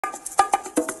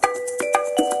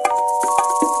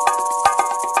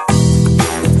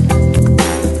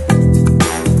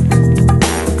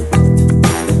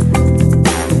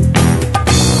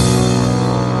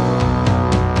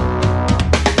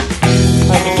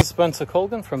Spencer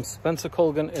Colgan from Spencer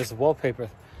Colgan is Wallpaper,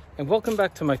 and welcome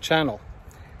back to my channel.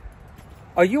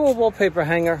 Are you a wallpaper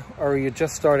hanger, or are you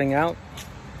just starting out?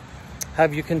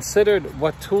 Have you considered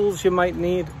what tools you might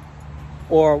need,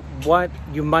 or what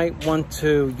you might want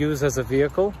to use as a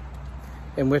vehicle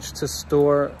in which to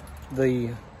store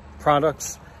the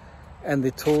products and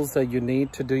the tools that you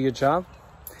need to do your job?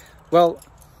 Well,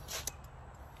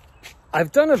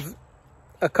 I've done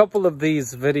a couple of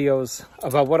these videos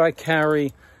about what I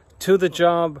carry to the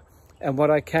job and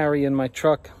what I carry in my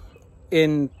truck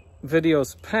in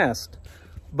videos past.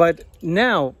 But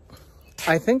now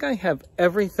I think I have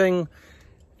everything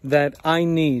that I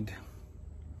need.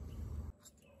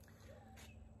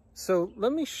 So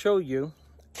let me show you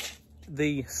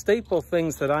the staple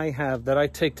things that I have that I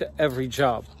take to every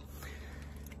job.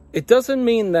 It doesn't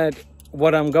mean that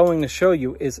what I'm going to show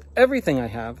you is everything I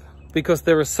have, because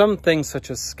there are some things such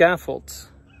as scaffolds,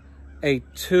 a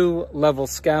 2-level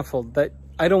scaffold that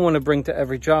I don't want to bring to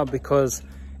every job because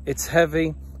it's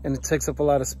heavy and it takes up a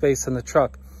lot of space in the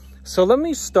truck. So let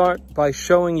me start by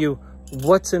showing you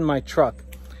what's in my truck.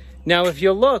 Now, if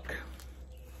you look,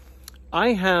 I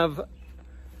have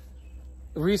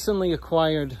recently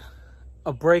acquired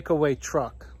a breakaway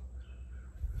truck.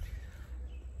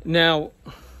 Now,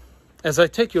 as I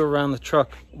take you around the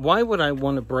truck, why would I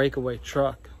want a breakaway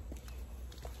truck?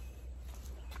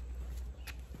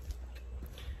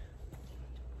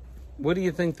 What do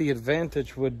you think the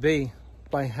advantage would be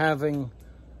by having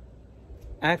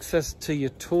access to your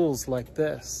tools like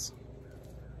this?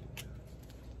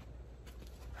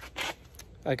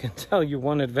 I can tell you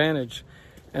one advantage,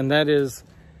 and that is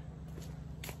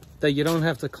that you don't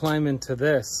have to climb into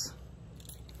this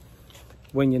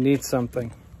when you need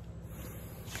something.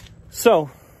 So,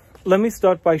 let me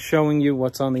start by showing you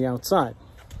what's on the outside.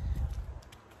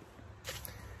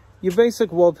 Your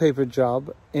basic wallpaper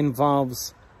job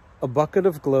involves a bucket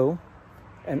of glue,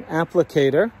 an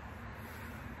applicator,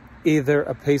 either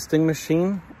a pasting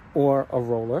machine or a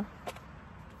roller,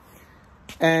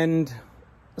 and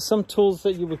some tools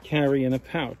that you would carry in a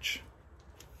pouch.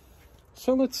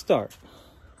 So let's start.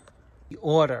 The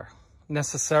order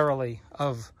necessarily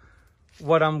of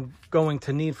what I'm going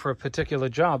to need for a particular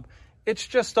job, it's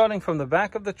just starting from the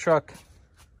back of the truck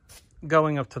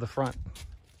going up to the front.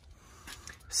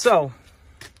 So,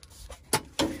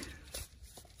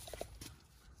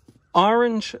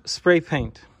 orange spray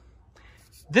paint.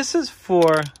 This is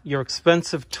for your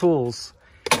expensive tools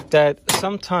that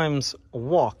sometimes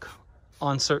walk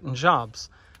on certain jobs,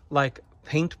 like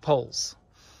paint poles.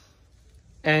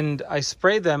 And I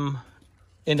spray them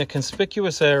in a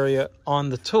conspicuous area on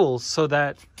the tools so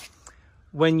that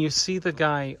when you see the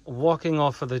guy walking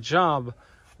off of the job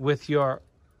with your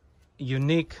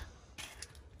unique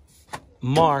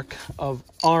mark of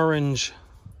orange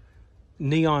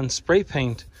neon spray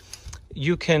paint,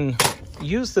 you can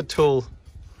use the tool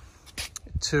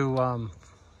to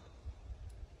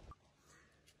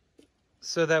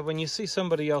so that when you see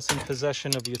somebody else in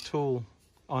possession of your tool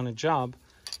on a job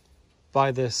by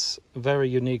this very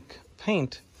unique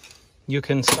paint, you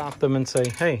can stop them and say,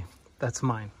 hey, that's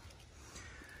mine.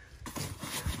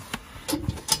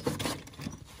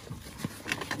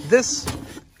 This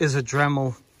is a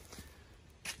Dremel,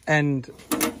 and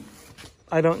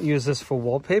I don't use this for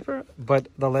wallpaper, but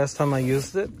the last time I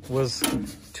used it was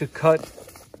to cut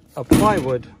a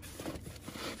plywood.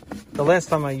 The last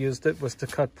time I used it was to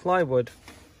cut plywood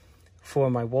for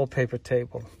my wallpaper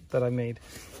table that I made.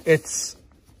 It's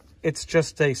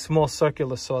just a small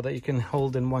circular saw that you can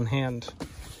hold in one hand.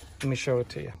 Let me show it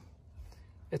to you.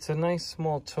 It's a nice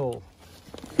small tool.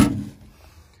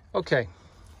 Okay.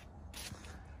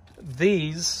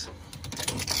 This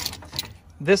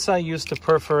I use to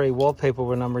perforate wallpaper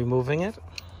when I'm removing it.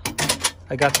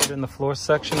 I got that in the floor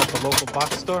section at the local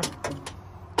box store.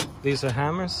 These are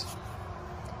hammers.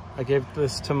 I gave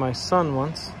this to my son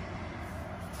once,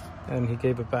 and he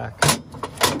gave it back.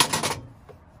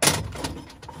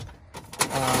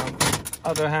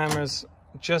 Other hammers,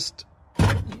 just,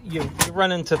 you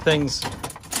run into things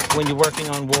when you're working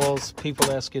on walls.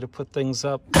 People ask you to put things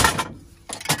up.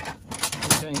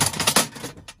 Okay.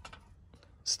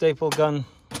 Staple gun.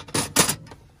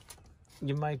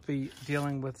 You might be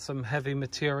dealing with some heavy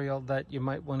material that you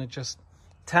might want to just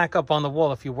tack up on the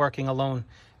wall if you're working alone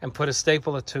and put a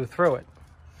staple or two through it.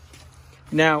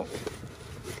 Now,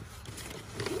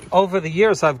 over the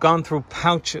years, I've gone through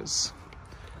pouches.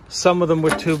 Some of them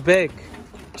were too big,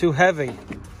 too heavy,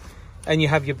 and you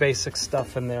have your basic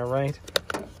stuff in there, right?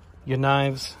 Your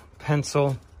knives,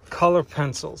 pencil, color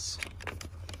pencils,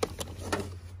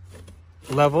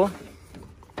 level,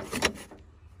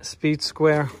 speed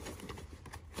square,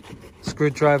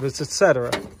 screwdrivers,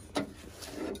 etc.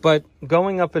 But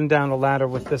going up and down a ladder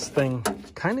with this thing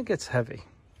kind of gets heavy.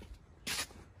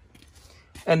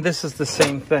 And this is the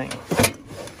same thing.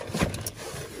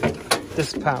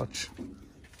 This pouch.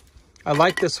 I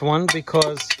like this one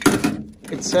because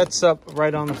it sets up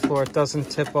right on the floor. It doesn't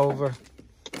tip over.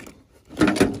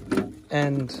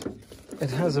 And it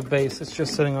has a base. It's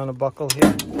just sitting on a buckle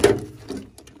here.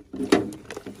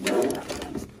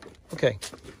 Okay.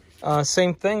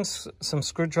 Same things. Some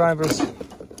screwdrivers.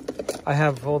 I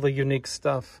have all the unique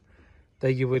stuff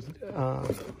that you would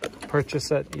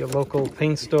purchase at your local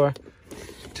paint store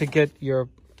to get your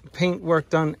paint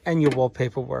work done and your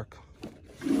wallpaper work.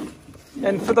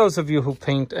 And for those of you who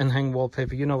paint and hang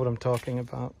wallpaper, you know what I'm talking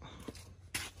about.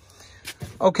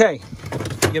 Okay,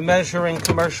 you're measuring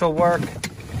commercial work.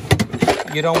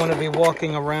 You don't want to be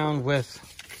walking around with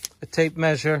a tape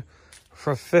measure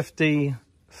for 50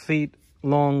 feet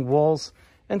long walls.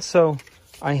 And so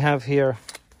I have here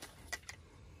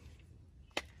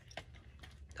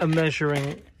a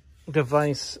measuring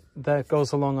device that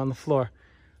goes along on the floor.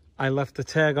 I left the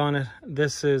tag on it.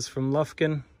 This is from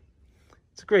Lufkin.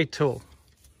 It's a great tool.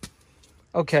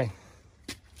 Okay.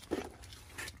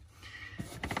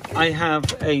 I have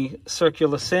a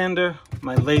circular sander.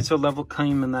 My laser level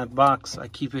came in that box. I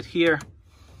keep it here.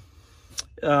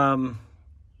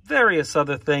 Various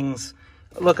other things.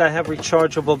 Look, I have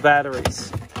rechargeable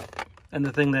batteries and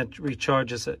the thing that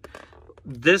recharges it.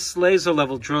 This laser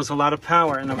level draws a lot of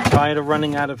power and I'm tired of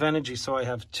running out of energy, so I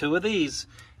have 2 of these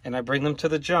and I bring them to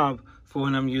the job for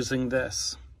when I'm using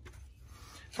this.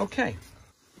 Okay.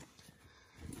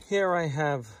 Here I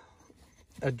have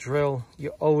a drill.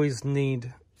 You always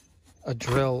need a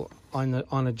drill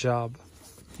on a job.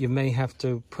 You may have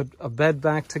to put a bed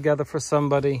back together for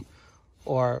somebody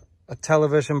or a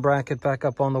television bracket back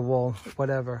up on the wall,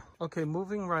 whatever. Okay,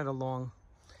 moving right along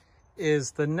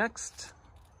is the next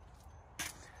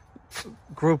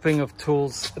grouping of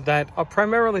tools that are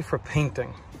primarily for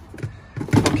painting.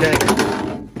 Okay.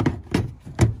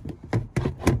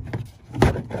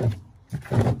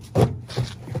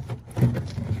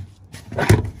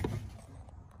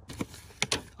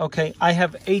 Okay, I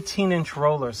have 18-inch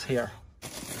rollers here.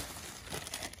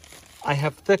 I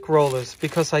have thick rollers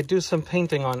because I do some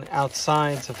painting on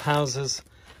outsides of houses.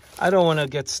 I don't want to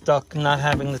get stuck not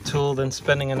having the tool and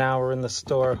spending an hour in the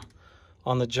store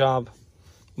on the job.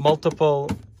 Multiple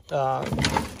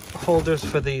holders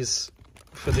for these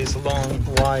long,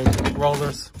 wide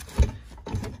rollers.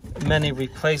 Many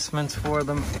replacements for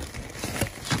them.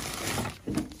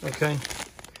 Okay,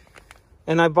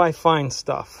 and I buy fine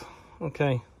stuff.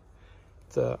 Okay.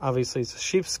 Obviously it's a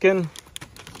sheepskin.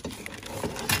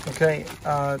 Okay,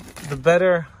 the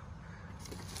better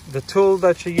the tool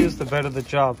that you use, the better the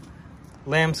job.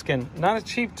 Lambskin, not a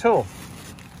cheap tool.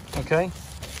 Okay,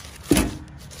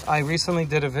 I recently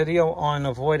did a video on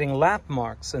avoiding lap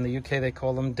marks. In the UK they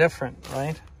call them different,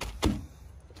 right?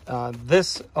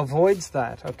 This avoids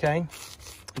that. Okay,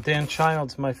 Dan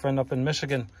Childs, my friend up in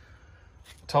Michigan,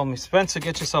 told me, Spencer,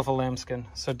 get yourself a lambskin.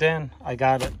 So Dan, I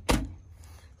got it.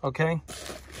 Okay,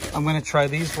 I'm going to try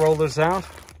these rollers out,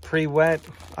 pre-wet.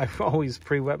 I always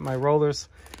pre-wet my rollers,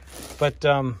 but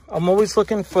I'm always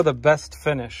looking for the best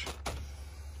finish.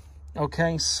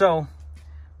 Okay, so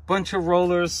bunch of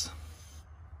rollers.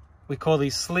 We call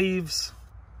these sleeves.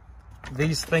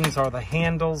 These things are the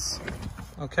handles.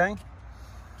 Okay,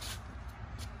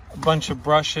 a bunch of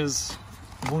brushes.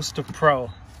 Wooster Pro.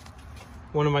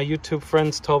 One of my YouTube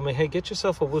friends told me, hey, get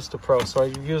yourself a Wooster Pro. So I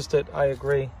used it. I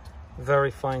agree.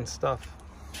 Very fine stuff.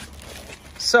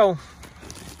 So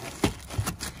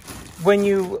when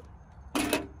you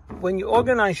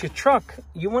organize your truck,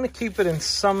 you want to keep it in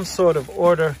some sort of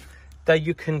order that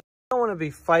you can. You don't want to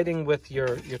be fighting with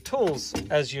your tools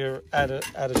as you're at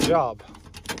a job.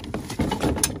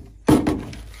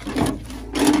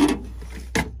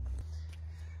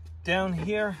 Down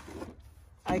here,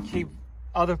 I keep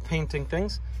other painting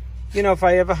things. You know, if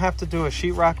I ever have to do a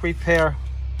sheetrock repair,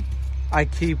 I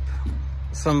keep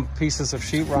some pieces of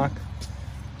sheetrock.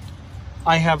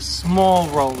 I have small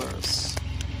rollers.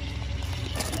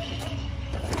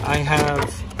 I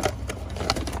have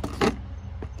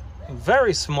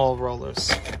very small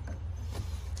rollers.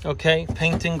 Okay,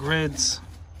 painting grids.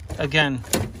 Again,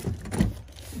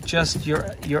 just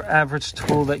your average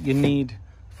tool that you need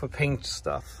for paint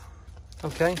stuff.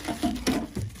 Okay,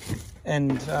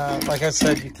 and like I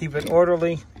said, you keep it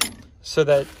orderly so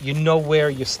that you know where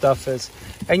your stuff is.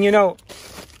 And you know,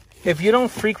 if you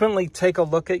don't frequently take a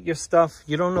look at your stuff,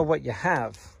 you don't know what you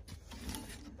have.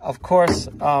 Of course,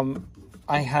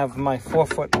 I have my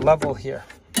 4-foot level here.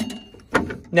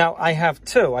 Now I have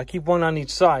 2. I keep one on each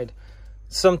side,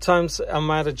 Sometimes I'm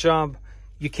at a job,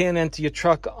 you can't enter your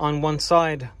truck on one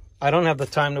side. I don't have the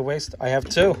time to waste. I have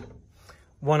two.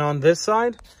 One on this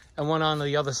side and one on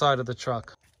the other side of the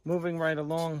truck. Moving right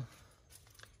along.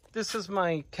 This is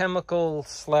my chemical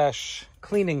 /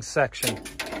 cleaning section.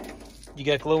 You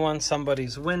get glue on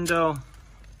somebody's window.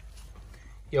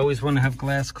 You always want to have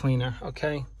glass cleaner,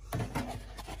 okay?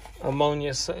 Ammonia,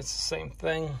 it's the same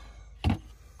thing.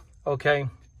 Okay,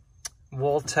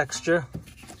 wall texture.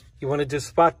 You want to do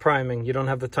spot priming. You don't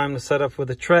have the time to set up with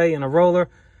a tray and a roller.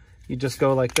 You just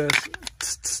go like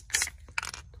this.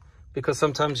 Because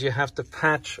sometimes you have to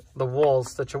patch the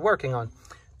walls that you're working on.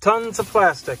 Tons of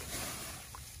plastic.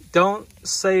 Don't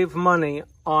save money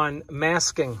on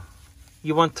masking.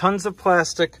 You want tons of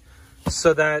plastic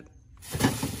so that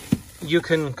you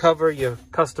can cover your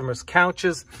customers'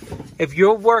 couches. If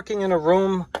you're working in a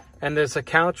room and there's a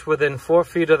couch within 4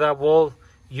 feet of that wall,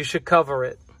 you should cover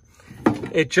it.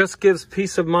 It just gives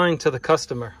peace of mind to the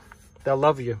customer. They'll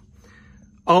love you.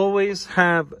 Always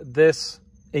have this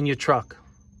in your truck.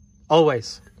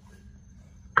 Always.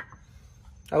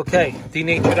 Okay,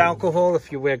 denatured alcohol.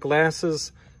 If you wear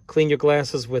glasses, clean your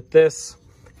glasses with this.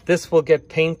 This will get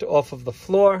paint off of the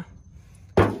floor,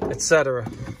 etc.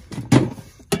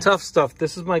 Tough stuff.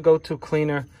 This is my go-to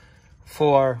cleaner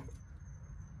for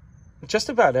just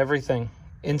about everything.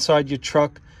 Inside your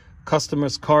truck,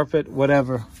 customers' carpet,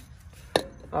 whatever.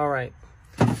 All right.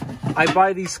 I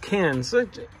buy these cans.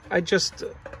 I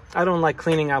don't like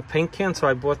cleaning out paint cans, so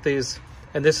I bought these.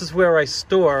 And this is where I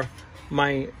store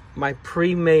my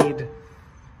pre-made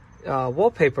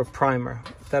wallpaper primer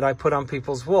that I put on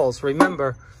people's walls.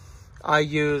 Remember, I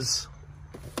use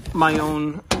my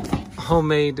own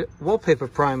homemade wallpaper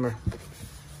primer.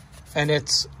 And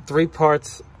it's 3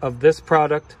 parts of this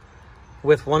product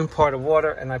with 1 part of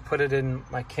water, and I put it in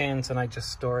my cans and I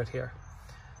just store it here.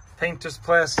 Painter's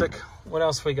plastic. What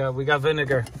else we got? We got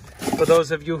vinegar. For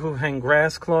those of you who hang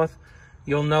grass cloth,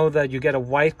 you'll know that you get a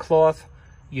white cloth.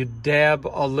 You dab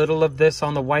a little of this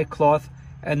on the white cloth,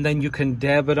 and then you can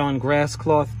dab it on grass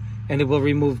cloth, and it will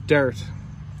remove dirt.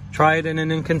 Try it in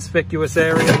an inconspicuous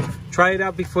area. Try it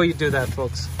out before you do that,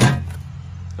 folks.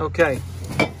 Okay.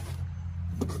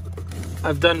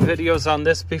 I've done videos on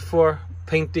this before.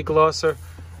 Paint deglosser.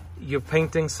 You're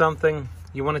painting something.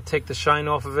 You want to take the shine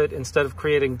off of it instead of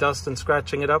creating dust and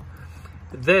scratching it up.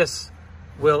 This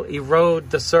will erode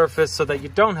the surface so that you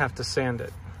don't have to sand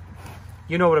it.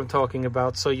 You know what I'm talking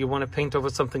about. So you want to paint over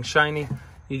something shiny,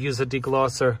 you use a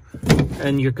deglosser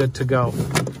and you're good to go.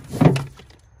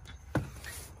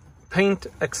 Paint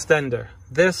extender.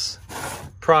 This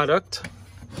product,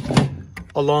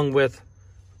 along with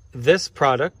this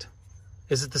product,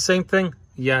 is it the same thing?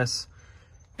 Yes.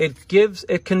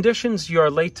 It conditions your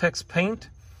latex paint,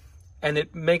 and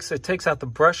it takes out the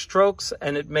brush strokes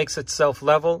and it makes it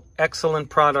self-level. Excellent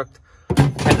product.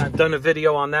 And I've done a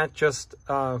video on that. Just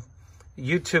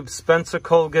YouTube Spencer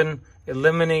Colgan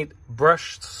eliminate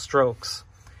brush strokes,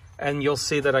 and you'll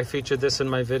see that I featured this in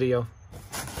my video.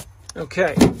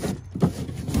 Okay.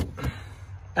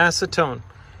 Acetone.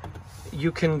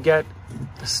 You can get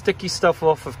sticky stuff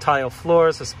off of tile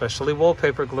floors, especially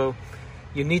wallpaper glue.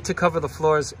 You need to cover the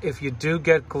floors. If you do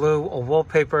get glue or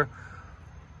wallpaper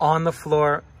on the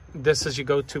floor, this is your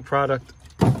go-to product.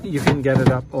 You can get it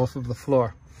up off of the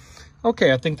floor.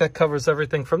 Okay, I think that covers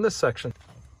everything from this section.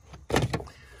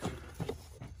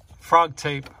 Frog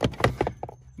tape.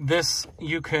 This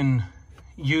you can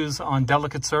use on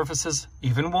delicate surfaces,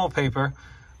 even wallpaper.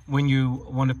 When you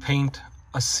want to paint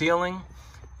a ceiling,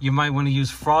 you might want to use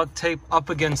frog tape up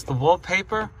against the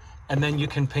wallpaper, and then you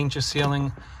can paint your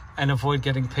ceiling and avoid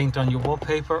getting paint on your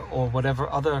wallpaper or whatever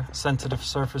other sensitive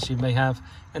surface you may have,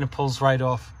 and it pulls right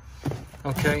off.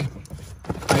 Okay,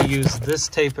 I use this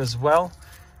tape as well.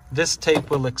 This tape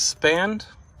will expand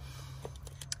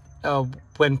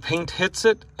when paint hits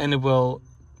it, and it will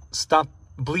stop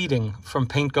bleeding from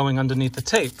paint going underneath the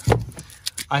tape.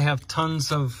 I have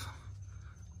tons of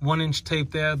 1-inch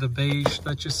tape there, the beige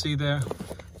that you see there,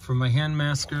 for my hand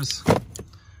maskers.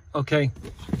 Okay.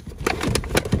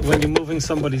 When you're moving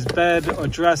somebody's bed or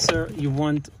dresser, you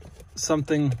want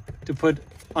something to put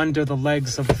under the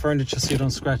legs of the furniture so you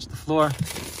don't scratch the floor.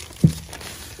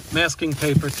 Masking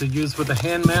paper to use with a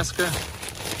hand masker.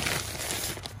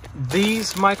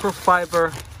 These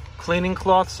microfiber cleaning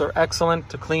cloths are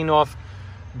excellent to clean off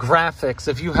graphics.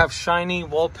 If you have shiny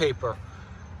wallpaper,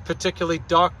 particularly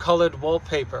dark colored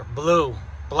wallpaper, blue,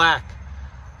 black,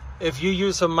 if you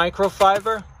use a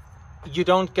microfiber, you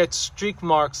don't get streak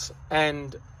marks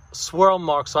and swirl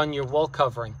marks on your wall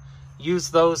covering. Use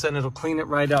those and it'll clean it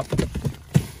right up.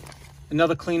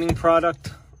 Another cleaning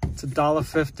product, it's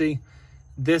 $1.50.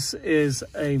 This is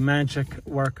a magic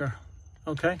worker,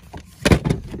 okay?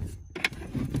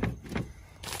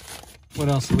 What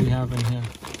else do we have in here?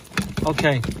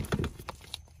 Okay,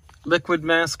 liquid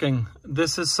masking.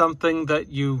 This is something that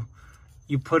you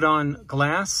put on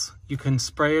glass, you can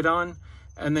spray it on,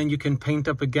 and then you can paint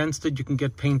up against it, you can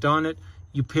get paint on it.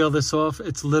 You peel this off,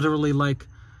 it's literally like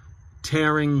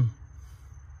tearing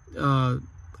a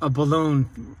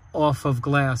balloon off of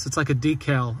glass. It's like a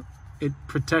decal. It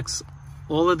protects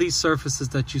all of these surfaces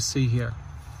that you see here.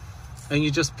 And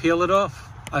you just peel it off.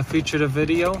 I featured a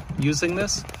video using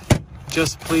this.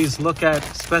 Just please look at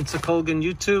Spencer Colgan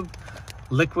YouTube,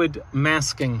 liquid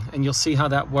masking, and you'll see how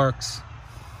that works.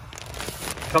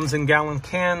 It comes in gallon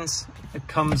cans. It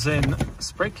comes in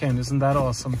spray can. Isn't that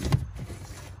awesome?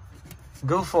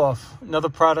 Goof Off, another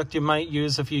product you might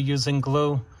use if you're using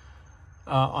glue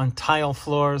on tile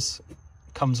floors.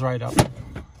 Comes right up.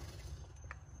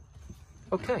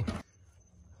 Okay,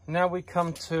 now we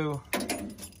come to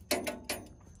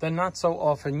the not so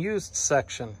often used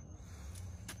section.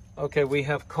 Okay, we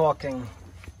have caulking.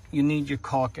 You need your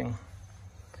caulking.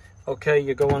 Okay,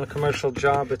 you go on a commercial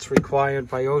job, it's required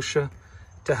by OSHA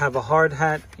to have a hard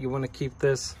hat. You want to keep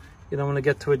this. You don't want to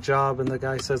get to a job and the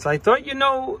guy says, I thought, you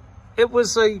know, you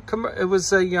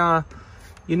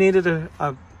needed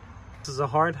this is a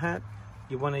hard hat.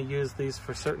 You want to use these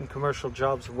for certain commercial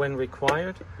jobs when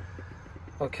required.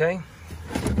 Okay.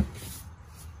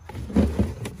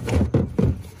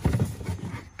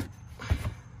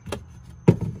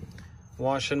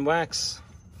 Wash and wax.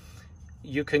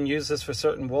 You can use this for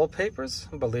certain wallpapers,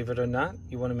 believe it or not.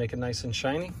 You want to make it nice and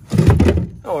shiny.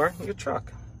 Or your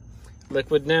truck.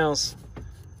 Liquid nails.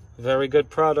 Very good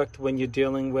product when you're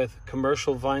dealing with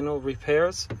commercial vinyl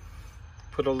repairs.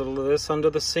 Put a little of this under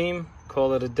the seam,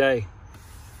 call it a day.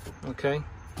 Okay?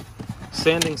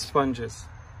 Sanding sponges.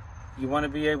 You want to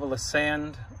be able to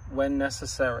sand when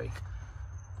necessary.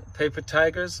 Paper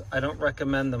tigers, I don't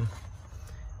recommend them.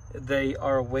 They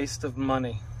are a waste of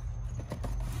money.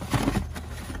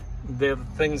 They're the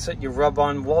things that you rub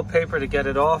on wallpaper to get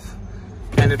it off,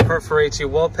 and it perforates your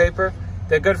wallpaper.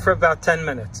 They're good for about 10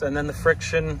 minutes, and then the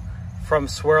friction from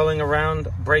swirling around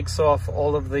breaks off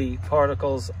all of the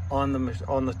particles on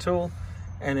the tool,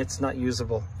 and it's not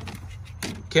usable.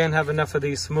 Can't have enough of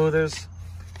these smoothers.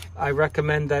 I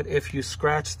recommend that if you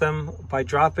scratch them by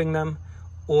dropping them,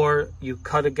 or you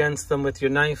cut against them with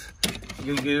your knife,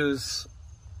 you use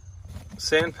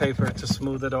sandpaper to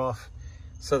smooth it off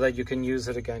so that you can use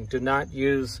it again. Do not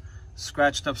use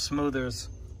scratched up smoothers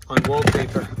on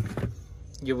wallpaper.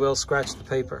 You will scratch the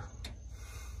paper.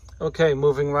 Okay,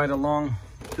 moving right along.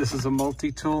 This is a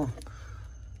multi-tool.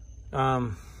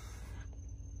 Don't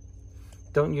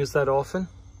use that often.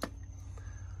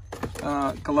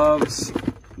 Gloves.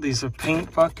 These are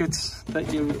paint buckets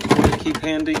that you want to keep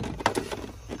handy.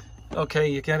 Okay,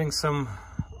 you're getting some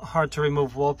hard to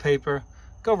remove wallpaper.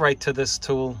 Go right to this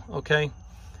tool, okay?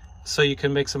 So you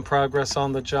can make some progress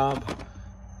on the job.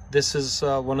 This is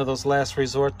one of those last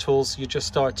resort tools. You just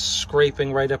start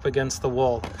scraping right up against the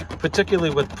wall,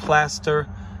 particularly with plaster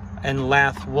and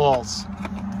lath walls,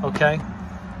 okay?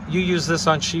 You use this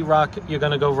on sheetrock, you're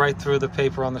gonna go right through the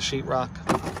paper on the sheetrock.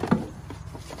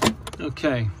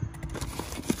 Okay.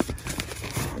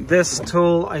 This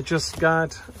tool I just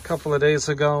got a couple of days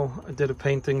ago. I did a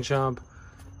painting job.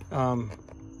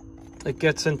 It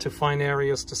gets into fine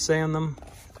areas to sand them.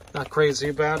 Not crazy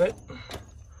about it.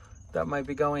 That might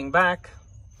be going back.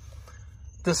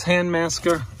 This hand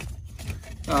masker,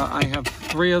 I have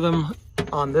 3 of them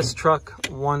on this truck,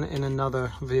 1 in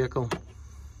another vehicle.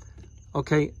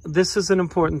 Okay, this is an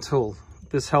important tool.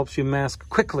 This helps you mask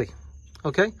quickly,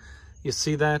 okay? You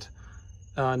see that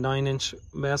 9-inch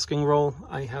masking roll?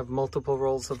 I have multiple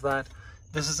rolls of that.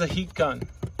 This is a heat gun,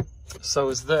 so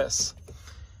is this.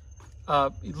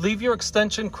 Leave your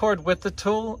extension cord with the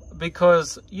tool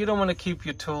because you don't want to keep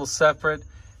your tools separate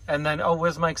and then, oh,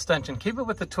 where's my extension? Keep it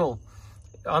with the tool.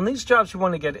 On these jobs, you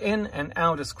want to get in and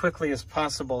out as quickly as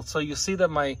possible. So you see that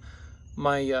my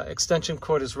extension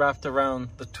cord is wrapped around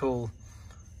the tool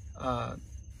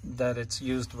that it's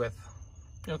used with.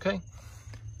 Okay,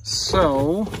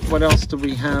 so what else do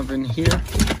we have in here?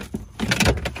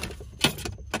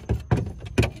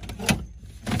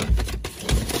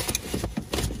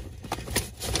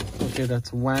 Okay,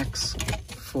 that's wax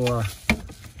for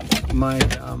my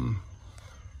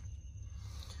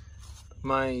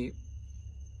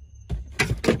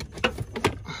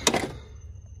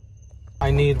I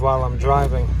need while I'm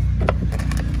driving.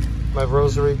 My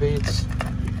rosary beads,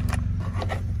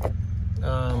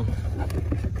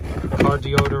 car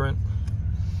deodorant,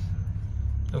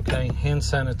 okay, hand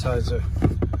sanitizer.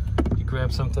 You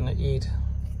grab something to eat,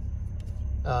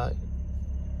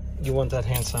 you want that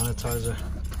hand sanitizer.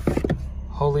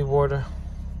 Holy water.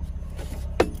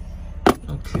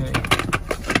 Okay.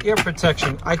 Ear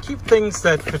protection. I keep things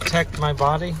that protect my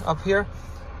body up here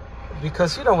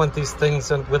because you don't want these things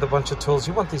with a bunch of tools.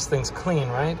 You want these things clean,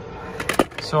 right?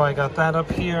 So I got that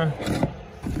up here.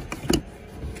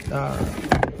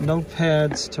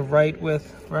 Notepads to write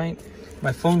with, right?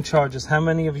 My phone chargers. How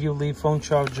many of you leave phone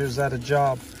chargers at a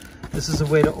job? This is a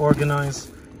way to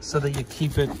organize so that you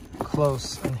keep it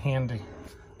close and handy.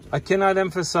 I cannot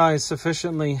emphasize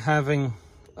sufficiently having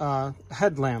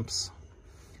headlamps.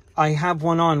 I have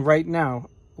one on right now.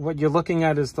 What you're looking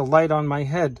at is the light on my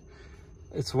head.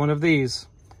 It's one of these.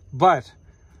 But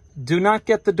do not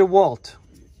get the DeWalt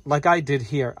like I did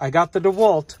here. I got the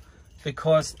DeWalt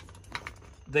because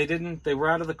they were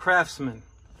out of the Craftsman.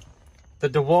 The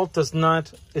DeWalt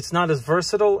it's not as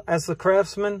versatile as the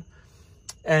Craftsman,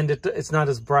 and it's not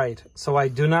as bright. So I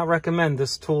do not recommend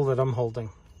this tool that I'm holding.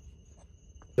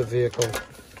 The vehicle.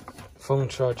 Phone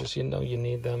chargers, you know you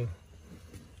need them.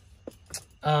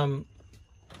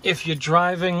 If you're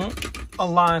driving a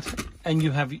lot and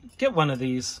get one of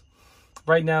these.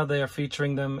 Right now they are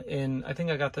featuring them in, I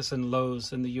think I got this in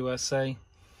Lowe's in the USA.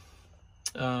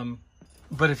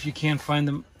 But if you can't find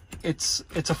them, it's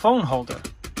a phone holder.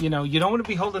 You know, you don't want to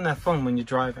be holding that phone when you're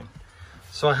driving.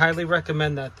 So I highly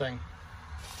recommend that thing.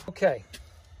 Okay.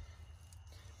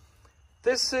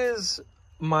 This is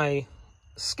my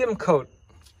skim coat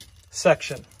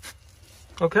section.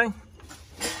 Okay.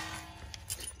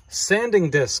 Sanding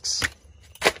discs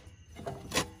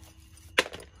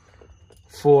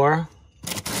for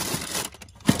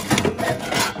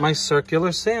my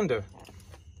circular sander.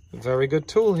 Very good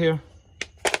tool here.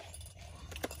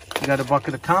 You got a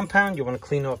bucket of compound, you want to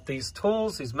clean off these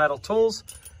tools, these metal tools,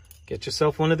 get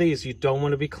yourself one of these. You don't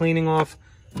want to be cleaning off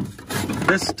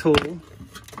this tool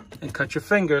and cut your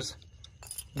fingers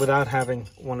without having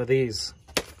one of these.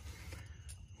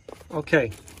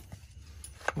 Okay,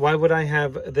 why would I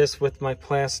have this with my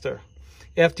plaster?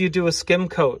 After you do a skim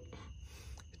coat,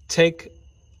 take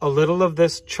a little of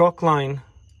this chalk line,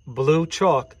 blue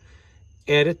chalk,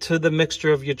 add it to the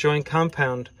mixture of your joint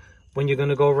compound when you're going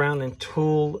to go around and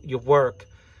tool your work.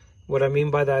 What I mean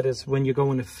by that is when you're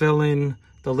going to fill in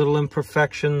the little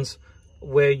imperfections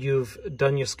where you've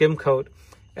done your skim coat,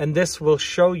 and this will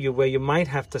show you where you might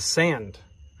have to sand.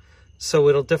 So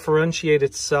it'll differentiate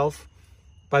itself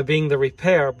by being the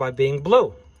repair, by being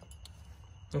blue.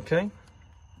 Okay?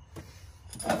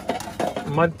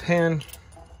 Mud pan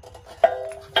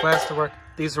for plaster work.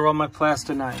 These are all my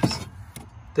plaster knives.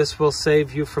 This will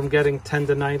save you from getting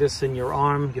tendonitis in your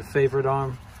arm, your favorite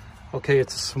arm. Okay,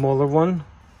 it's a smaller one.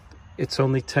 It's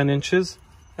only 10 inches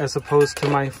as opposed to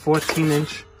my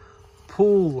 14-inch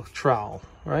pool trowel,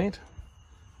 right?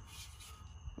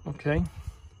 Okay.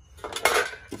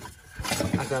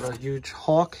 I got a huge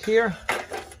hawk here,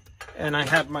 and I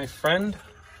had my friend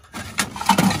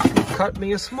cut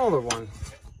me a smaller one.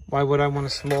 Why would I want a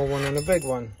small one and a big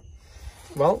one?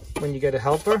 Well, when you get a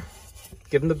helper,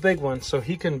 give him the big one so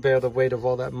he can bear the weight of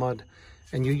all that mud.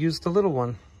 And you use the little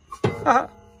one.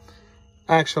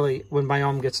 Actually, when my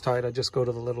arm gets tired, I just go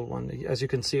to the little one. As you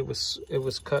can see, it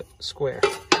was cut square.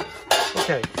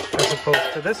 Okay, as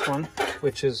opposed to this one,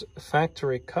 which is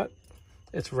factory cut,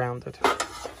 it's rounded.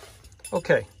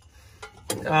 Okay.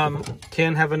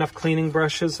 Can't have enough cleaning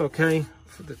brushes, okay?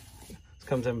 This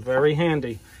comes in very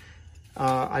handy.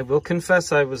 I will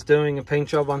confess I was doing a paint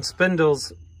job on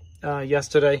spindles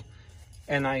yesterday,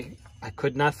 and I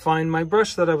could not find my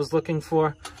brush that I was looking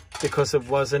for because it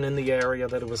wasn't in the area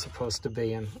that it was supposed to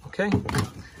be in, okay?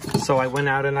 So I went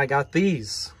out and I got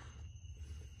these,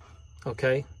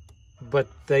 okay? But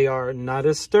they are not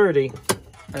as sturdy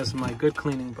as my good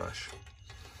cleaning brush.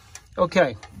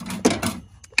 Okay,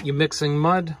 you're mixing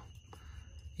mud.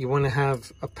 You want to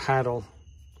have a paddle,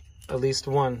 at least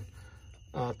one,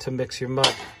 to mix your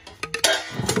mud.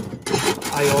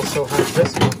 I also have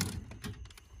this one.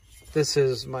 This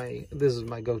is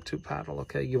my go-to paddle,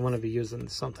 okay? You want to be using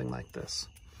something like this.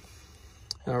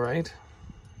 All right.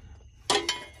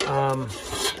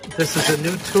 This is a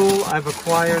new tool I've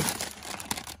acquired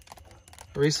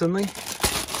recently.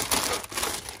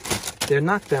 They're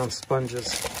knockdown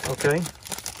sponges, okay?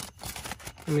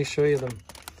 Let me show you them.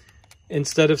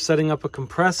 Instead of setting up a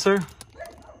compressor,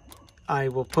 I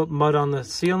will put mud on the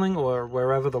ceiling or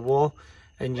wherever the wall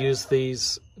and use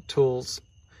these tools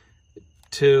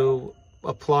to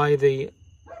apply the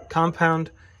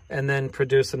compound and then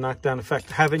produce a knockdown effect.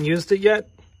 Haven't used it yet,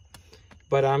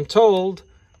 but I'm told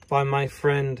by my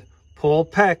friend Paul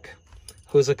Peck,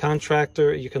 who's a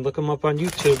contractor, you can look him up on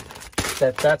YouTube,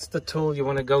 that's the tool you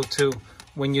want to go to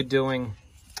when you're doing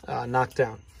knocked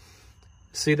down.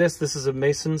 See this? This is a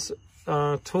mason's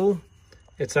tool.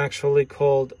 It's actually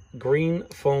called green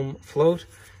foam float.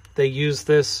 They use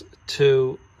this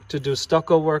to do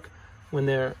stucco work when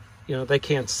they're, they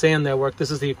can't sand their work.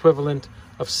 This is the equivalent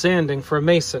of sanding for a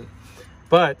mason.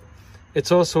 But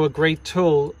it's also a great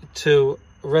tool to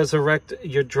resurrect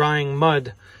your drying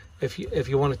mud if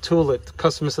you want to tool it. The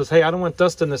customer says, hey, I don't want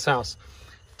dust in this house.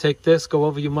 Take this, go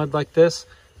over your mud like this.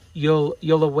 You'll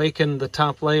awaken the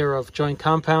top layer of joint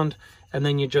compound, and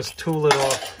then you just tool it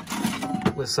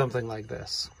off with something like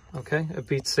this. Okay, it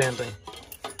beats sanding.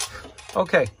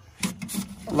 Okay,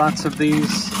 lots of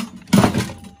these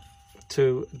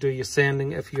to do your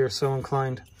sanding if you're so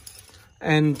inclined.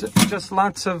 And just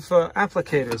lots of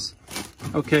applicators.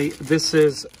 Okay, this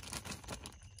is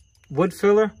wood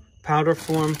filler, powder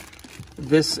form.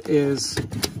 This is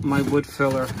my wood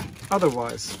filler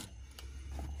otherwise.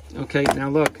 Okay, now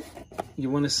look, you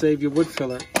want to save your wood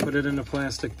filler, put it in a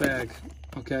plastic bag,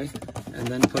 okay? And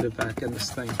then put it back in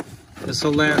this thing. This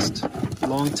will last a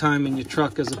long time in your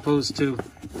truck as opposed to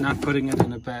not putting it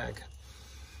in a bag.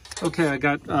 Okay, I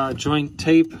got joint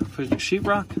tape for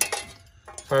sheetrock,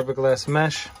 fiberglass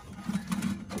mesh,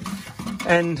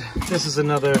 and this is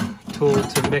another tool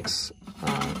to mix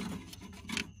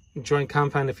joint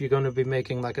compound if you're going to be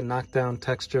making like a knockdown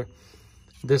texture.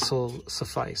 This will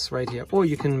suffice right here. Or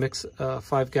you can mix a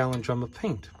 5-gallon drum of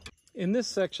paint. In this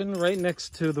section, right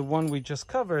next to the one we just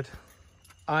covered,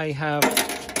 I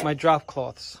have my drop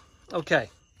cloths. Okay,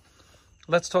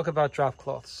 let's talk about drop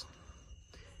cloths.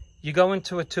 You go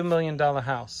into a $2 million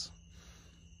house.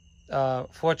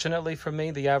 Fortunately for me,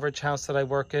 the average house that I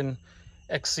work in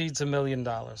exceeds $1 million.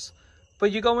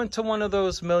 But you go into one of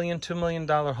those $1 million, $2 million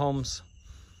homes,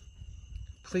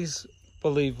 please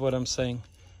believe what I'm saying.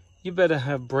 You better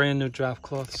have brand new drop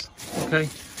cloths, okay?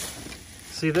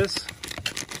 See this?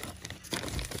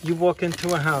 You walk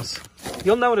into a house,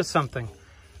 you'll notice something.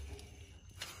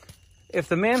 If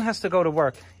the man has to go to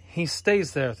work, he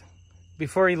stays there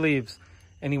before he leaves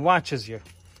and he watches you.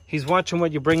 He's watching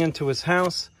what you bring into his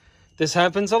house. This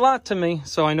happens a lot to me,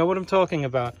 so I know what I'm talking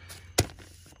about.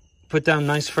 Put down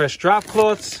nice fresh drop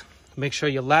cloths. Make sure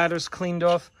your ladder's cleaned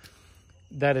off,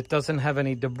 that it doesn't have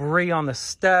any debris on the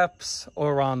steps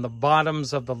or on the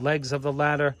bottoms of the legs of the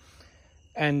ladder.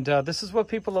 And this is what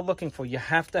people are looking for. You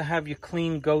have to have your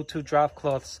clean go-to drop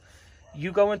cloths.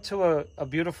 You go into a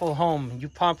beautiful home, you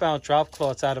pop out drop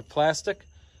cloths out of plastic,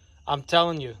 I'm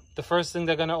telling you, the first thing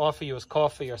they're going to offer you is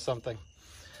coffee or something.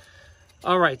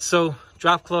 All right, so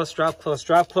drop cloths, drop cloths,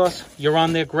 drop cloths. You're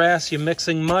on their grass, you're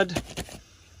mixing mud.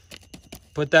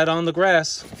 Put that on the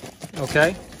grass,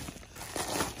 okay?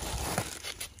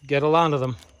 Get a lot of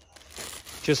them.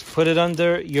 Just put it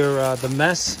under your the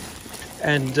mess,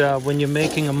 and when you're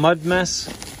making a mud mess,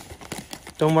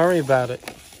 don't worry about it.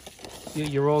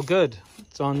 You're all good.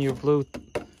 It's on your blue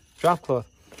drop cloth.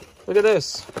 Look at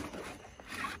this.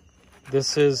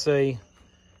 This is a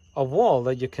wall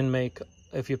that you can make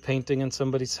if you're painting in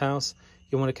somebody's house.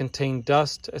 You want to contain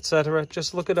dust, etc.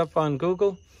 Just look it up on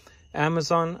Google,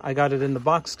 Amazon. I got it in the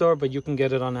box store, but you can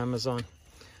get it on Amazon.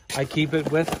 I keep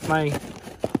it with my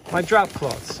drop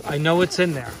cloths. I know it's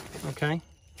in there, okay?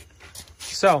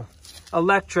 So,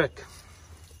 electric.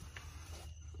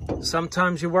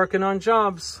 Sometimes you're working on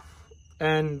jobs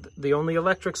and the only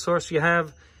electric source you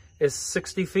have is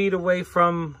 60 feet away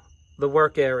from the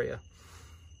work area.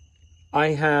 I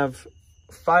have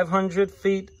 500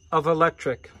 feet of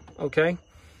electric, okay?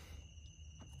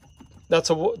 That's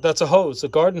a hose, a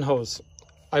garden hose.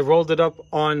 I rolled it up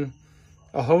on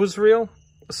a hose reel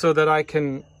so that I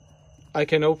can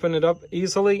open it up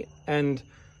easily and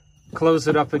close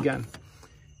it up again.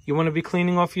 You want to be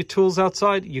cleaning off your tools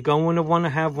outside? You're going to want to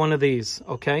have one of these,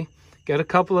 okay? Get a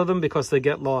couple of them because they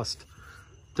get lost.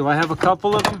 Do I have a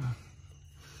couple of them?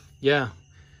 Yeah.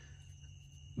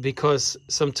 Because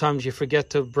sometimes you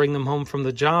forget to bring them home from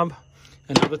the job,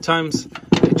 and other times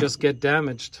they just get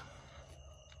damaged.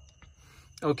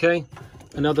 Okay?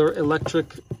 Another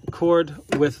electric cord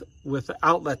with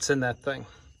outlets in that thing.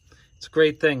 It's a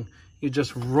great thing. You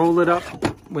just roll it up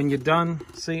when you're done.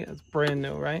 See, it's brand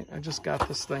new, right? I just got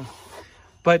this thing.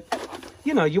 But,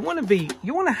 you know, you want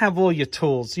to have all your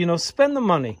tools, you know, spend the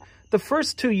money. The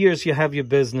first 2 years you have your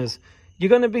business, you're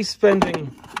going to be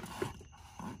spending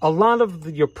a lot of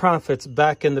your profits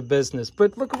back in the business.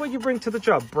 But look at what you bring to the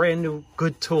job. Brand new,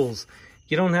 good tools.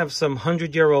 You don't have some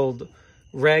 100-year-old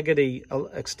raggedy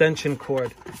extension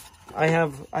cord. I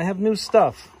have new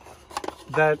stuff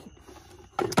that,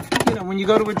 you know, when you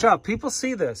go to a job, people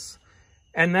see this.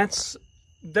 And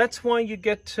that's why you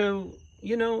get to,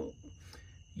 you know,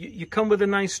 you come with a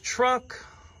nice truck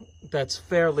that's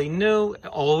fairly new,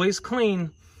 always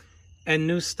clean, and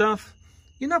new stuff,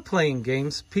 you're not playing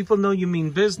games. People know you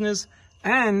mean business.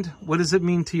 And what does it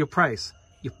mean to your price?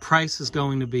 Your price is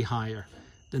going to be higher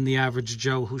than the average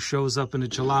Joe who shows up in a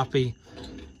jalopy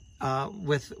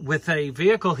with a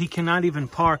vehicle he cannot even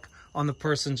park on the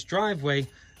person's driveway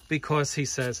because he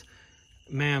says,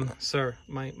 ma'am, sir,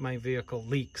 my vehicle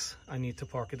leaks. I need to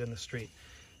park it in the street.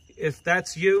 If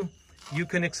that's you, you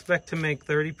can expect to make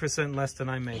 30% less than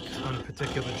I make on a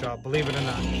particular job, believe it or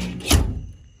not.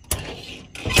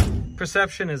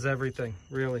 Perception is everything,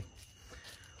 really.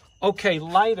 Okay,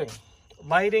 lighting.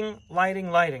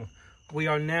 We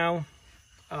are now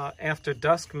after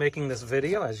dusk making this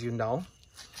video, as you know.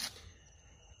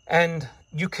 And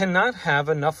you cannot have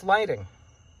enough lighting,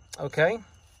 okay?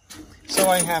 So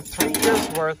I have 3 years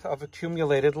worth of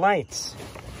accumulated lights.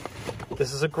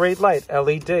 This is a great light,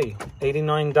 LED,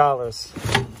 $89,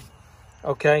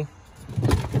 okay?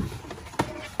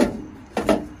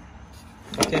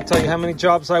 I can't tell you how many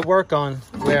jobs I work on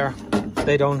where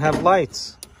they don't have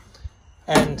lights.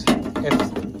 And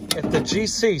if the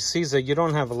GC sees that you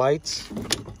don't have lights,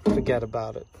 forget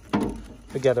about it.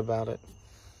 Forget about it.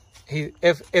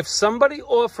 If somebody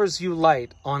offers you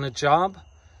light on a job,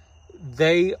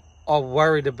 they are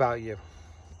worried about you.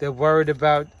 They're worried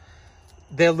about,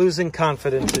 they're losing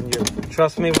confidence in you.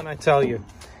 Trust me when I tell you.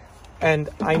 And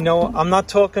I know, I'm not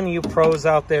talking to you pros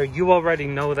out there. You already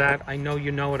know that. I know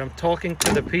you know it. I'm talking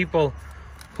to the people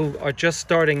who are just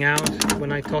starting out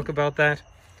when I talk about that.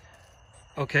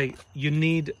 Okay, you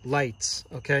need lights,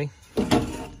 okay?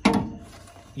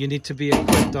 You need to be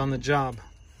equipped on the job.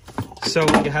 So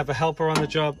you have a helper on the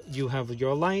job, you have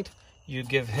your light, you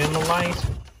give him a light.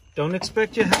 Don't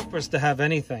expect your helpers to have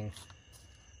anything.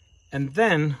 And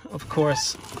then, of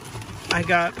course, I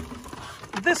got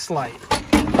this light.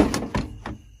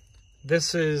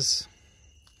 This is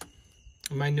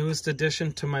my newest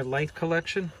addition to my light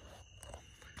collection.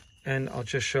 And I'll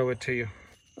just show it to you.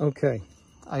 Okay,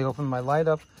 I open my light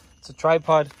up. It's a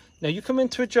tripod. Now you come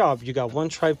into a job, you got one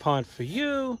tripod for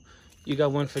you, you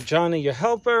got one for Johnny, your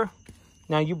helper.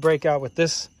 Now you break out with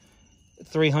this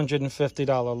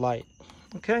 $350 light,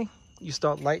 okay? You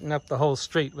start lighting up the whole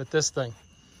street with this thing,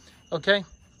 okay?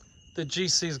 The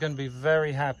GC is gonna be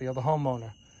very happy, or the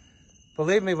homeowner.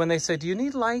 Believe me, when they say, do you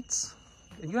need lights?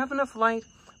 Do you have enough light?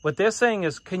 What they're saying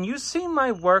is, can you see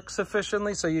my work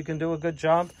sufficiently so you can do a good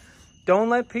job? Don't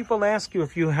let people ask you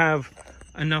if you have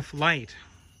enough light,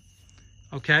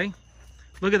 okay?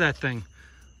 Look at that thing.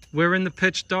 We're in the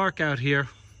pitch dark out here,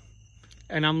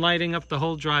 and I'm lighting up the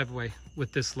whole driveway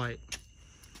with this light,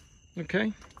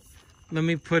 okay? Let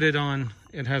me put it on.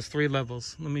 It has 3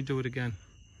 levels. Let me do it again.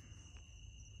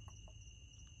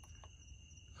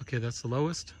 Okay, that's the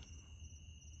lowest.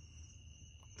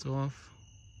 It's off.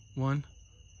 1,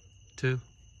 2,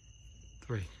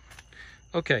 3.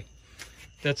 Okay,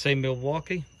 that's a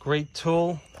Milwaukee. Great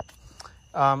tool.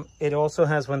 It also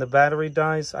has, when the battery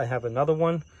dies, I have another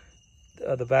one.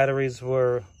 The batteries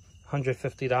were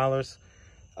 $150.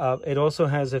 It also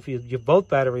has, if your both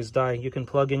batteries die, you can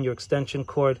plug in your extension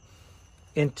cord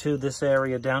into this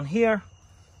area down here,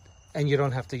 and you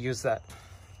don't have to use that.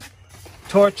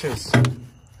 Torches.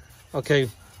 Okay,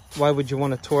 why would you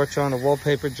want a torch on a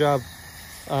wallpaper job?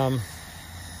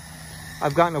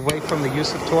 I've gotten away from the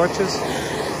use of torches,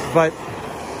 but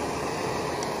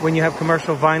when you have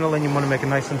commercial vinyl and you want to make it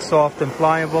nice and soft and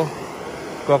pliable,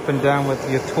 go up and down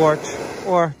with your torch,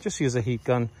 or just use a heat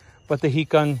gun. But the heat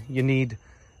gun, you need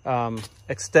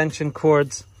extension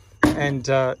cords, and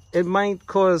it might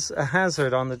cause a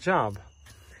hazard on the job.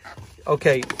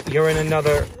 Okay, you're in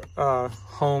another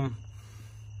home.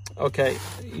 Okay,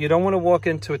 you don't want to walk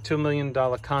into a $2 million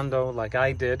condo like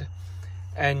I did,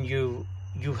 and you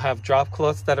have drop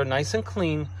cloths that are nice and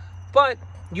clean, but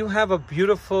you have a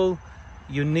beautiful,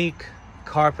 unique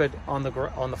carpet on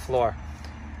the floor,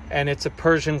 and it's a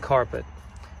Persian carpet.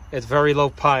 It's very low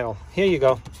pile. Here you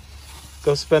go.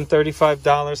 Go spend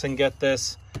 $35 and get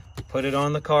this. Put it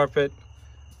on the carpet.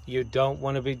 You don't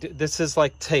want to be... This is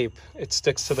like tape. It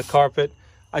sticks to the carpet.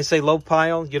 I say low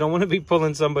pile. You don't want to be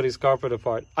pulling somebody's carpet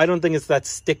apart. I don't think it's that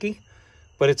sticky,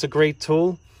 but it's a great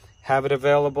tool. Have it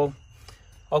available.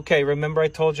 Okay, remember I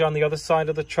told you on the other side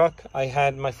of the truck, I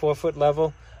had my 4-foot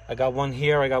level. I got one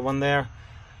here. I got one there.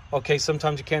 Okay,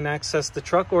 sometimes you can't access the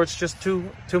truck, or it's just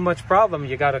too much problem.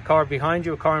 You got a car behind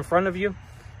you, a car in front of you.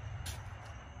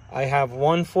 I have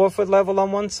one 4-foot level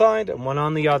on one side and one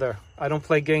on the other. I don't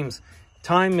play games.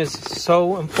 Time is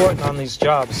so important on these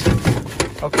jobs.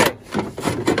 Okay.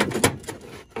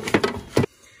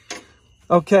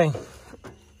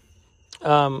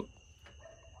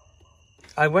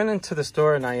 I went into the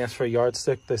store and I asked for a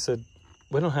yardstick. They said,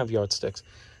 we don't have yardsticks.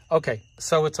 Okay,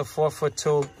 so it's a 4-foot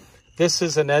tool. This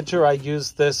is an edger. I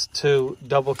use this to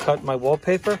double cut my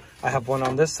wallpaper. I have one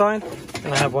on this side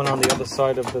and I have one on the other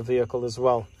side of the vehicle as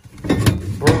well.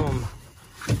 Broom.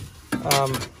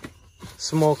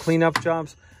 Small cleanup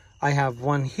jobs. I have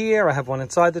one here. I have one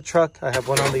inside the truck. I have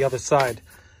one on the other side.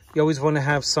 You always want to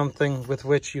have something with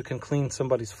which you can clean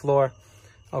somebody's floor.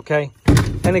 Okay.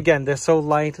 And again, they're so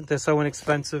light. They're so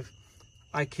inexpensive.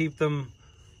 I keep them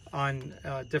on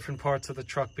different parts of the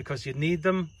truck because you need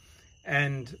them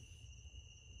and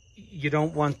you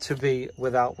don't want to be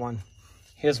without one.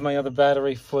 Here's my other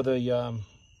battery for the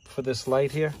for this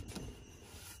light here.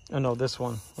 Oh no, this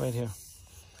one right here.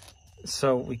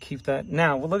 So we keep that.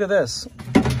 Now, well, look at this.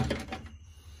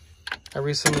 I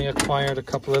recently acquired a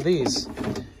couple of these.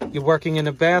 You're working in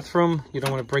a bathroom. You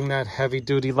don't want to bring that heavy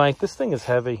duty light. This thing is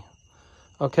heavy.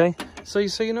 Okay. So you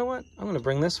say, you know what? I'm going to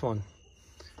bring this one.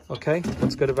 Okay.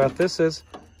 What's good about this is,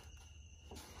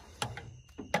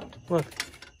 look,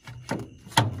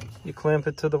 you clamp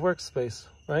it to the workspace,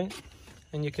 right?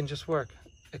 And you can just work.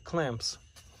 It clamps.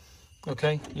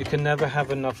 Okay. You can never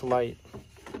have enough light.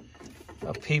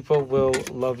 People will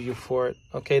love you for it.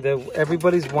 Okay.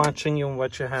 Everybody's watching you and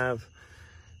what you have.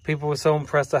 People were so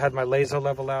impressed. I had my laser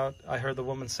level out. I heard the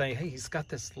woman say, hey, he's got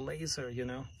this laser, you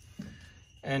know.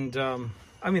 And,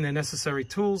 I mean, they're necessary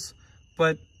tools,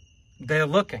 but they're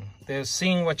looking. They're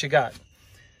seeing what you got.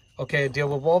 Okay, I deal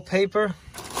with wallpaper.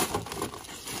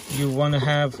 You want to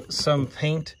have some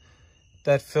paint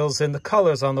that fills in the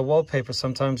colors on the wallpaper.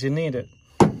 Sometimes you need it.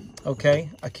 Okay,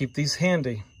 I keep these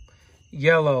handy.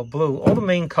 Yellow, blue, all the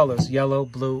main colors. Yellow,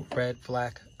 blue, red,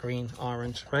 black, green,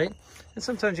 orange, right? And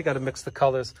sometimes you got to mix the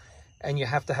colors and you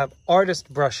have to have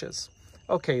artist brushes.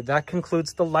 Okay, that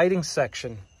concludes the lighting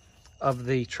section of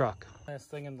the truck. Last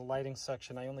thing in the lighting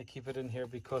section, I only keep it in here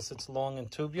because it's long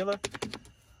and tubular,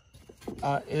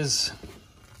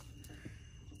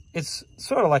 it's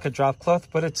sort of like a drop cloth,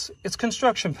 but it's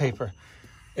construction paper.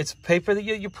 It's paper that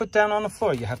you put down on the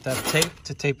floor. You have to have tape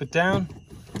to tape it down,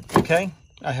 okay?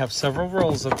 I have several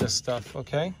rolls of this stuff,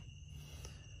 okay?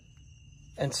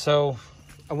 And so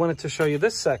I wanted to show you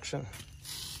this section.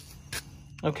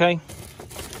 Okay,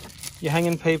 you hang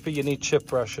in paper, you need chip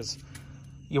brushes.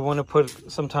 You want to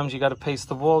put, sometimes you got to paste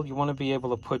the wall. You want to be able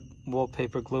to put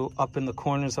wallpaper glue up in the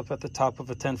corners, up at the top of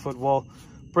a 10-foot wall.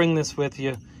 Bring this with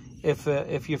you.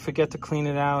 If you forget to clean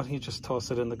it out, you just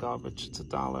toss it in the garbage. It's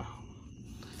 $1.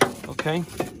 Okay.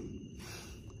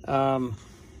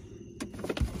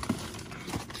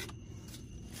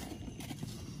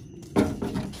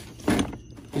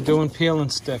 You're doing peel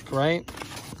and stick, right?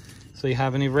 So you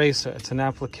have an eraser. It's an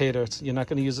applicator. You're not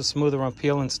going to use a smoother on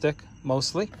peel and stick,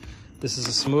 mostly. This is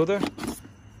a smoother.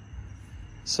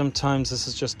 Sometimes this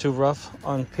is just too rough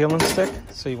on peel and stick,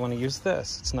 so you want to use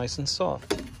this. It's nice and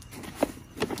soft.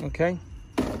 Okay?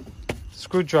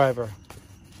 Screwdriver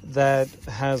that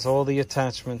has all the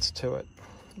attachments to it,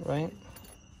 right?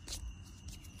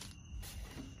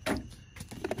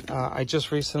 I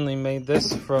just recently made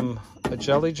this from a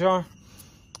jelly jar.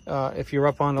 If you're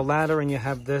up on a ladder and you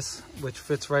have this, which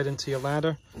fits right into your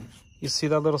ladder, you see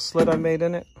that little slit I made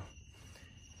in it?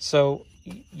 So,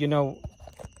 you know,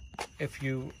 if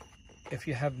you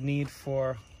have need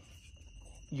for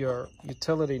your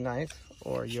utility knife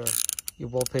or your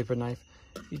wallpaper knife,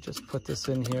 you just put this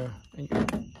in here and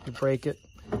you break it,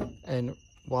 and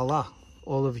voila,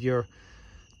 all of your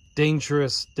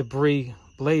dangerous debris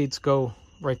blades go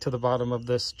right to the bottom of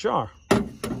this jar.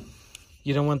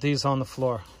 You don't want these on the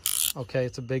floor. Okay,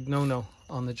 it's a big no-no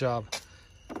on the job.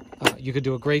 You could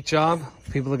do a great job.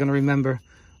 People are going to remember,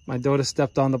 my daughter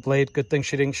stepped on the blade. Good thing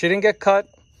she didn't get cut,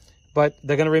 but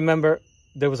they're going to remember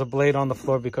there was a blade on the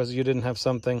floor because you didn't have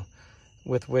something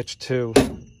with which to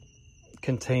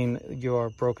contain your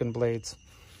broken blades.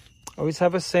 Always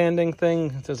have a sanding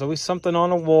thing. There's always something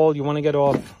on a wall you want to get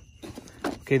off.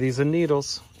 Okay, these are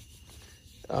needles.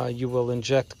 You will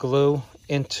inject glue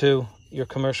into your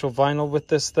commercial vinyl with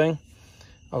this thing.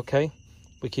 Okay,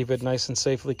 we keep it nice and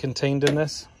safely contained in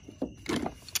this.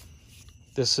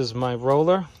 This is my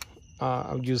roller.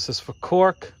 I'll use this for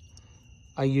cork.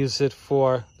 I use it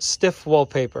for stiff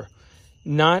wallpaper,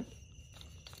 not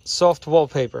soft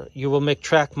wallpaper. You will make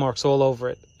track marks all over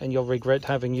it and you'll regret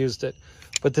having used it.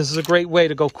 But this is a great way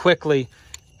to go quickly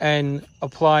and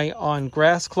apply on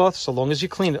grass cloth so long as you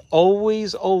clean it.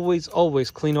 Always, always,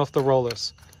 always clean off the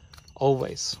rollers.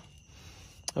 Always.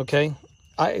 Okay?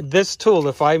 This tool,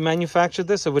 if I manufactured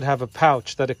this, it would have a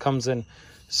pouch that it comes in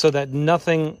so that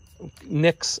nothing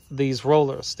nicks these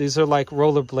rollers. These are like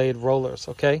rollerblade rollers,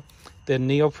 okay? They're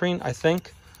neoprene, I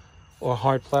think, or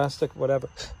hard plastic, whatever.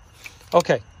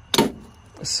 Okay,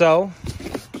 so,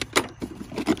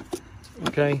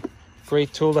 okay,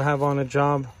 great tool to have on a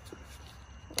job.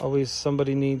 Always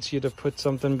somebody needs you to put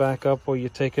something back up, or you're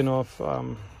taking off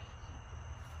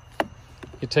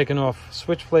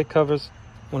switch plate covers,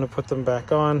 want to put them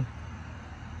back on.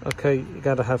 Okay, you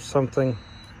got to have something.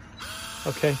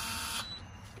 Okay,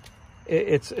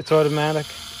 it's automatic.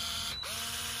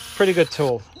 Pretty good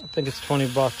tool. I think it's 20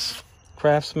 bucks.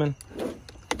 Craftsman.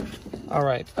 All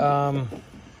right.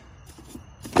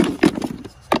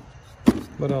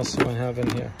 What else do I have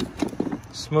in here?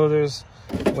 Smoothers.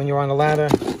 When you're on a ladder,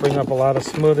 bring up a lot of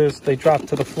smoothers. They drop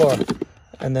to the floor.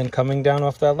 And then coming down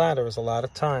off that ladder is a lot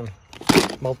of time.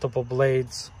 Multiple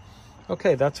blades.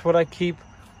 Okay, that's what I keep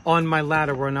on my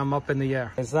ladder when I'm up in the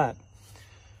air. Is that?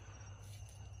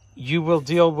 You will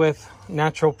deal with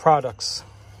natural products.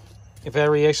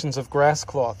 Variations of grass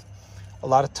cloth. A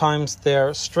lot of times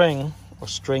they're string or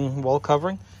string wall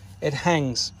covering. It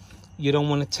hangs. You don't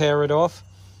want to tear it off.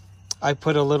 I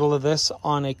put a little of this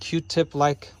on a Q-tip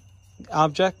like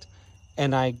object,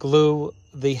 and I glue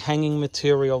the hanging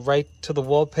material right to the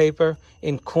wallpaper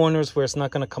in corners where it's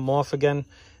not going to come off again.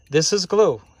 This is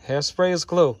glue. Hairspray is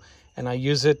glue, and I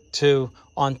use it to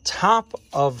on top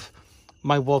of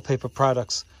my wallpaper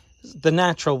products, the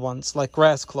natural ones like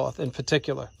grass cloth in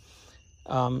particular.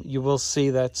 You will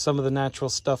see that some of the natural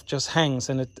stuff just hangs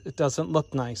and it doesn't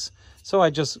look nice. So I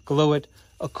just glue it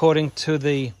according to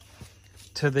the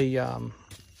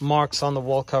marks on the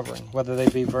wall covering, whether they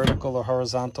be vertical or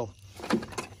horizontal.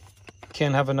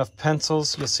 Can't have enough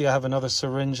pencils. You'll see I have another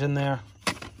syringe in there.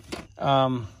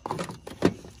 I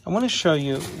want to show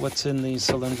you what's in these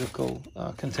cylindrical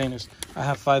containers. I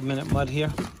have 5-minute mud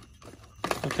here.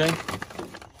 Okay,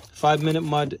 5-minute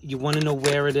mud. You want to know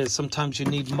where it is. Sometimes you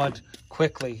need mud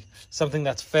quickly, something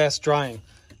that's fast drying.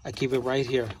 I keep it right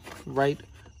here, right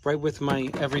with my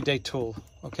everyday tool.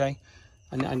 Okay,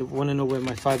 and I want to know where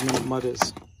my 5-minute mud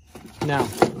is. Now,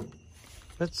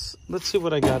 let's see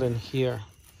what I got in here.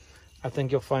 I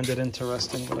think you'll find it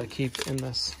interesting what I keep in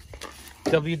this.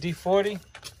 WD-40.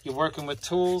 You're working with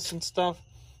tools and stuff.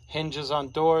 Hinges on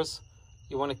doors.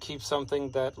 You want to keep something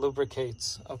that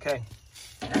lubricates. Okay.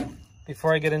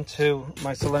 Before I get into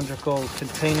my cylindrical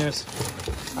containers,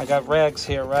 I got rags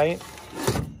here, right?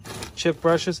 Chip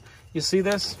brushes. You see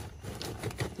this?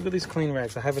 Look at these clean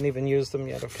rags. I haven't even used them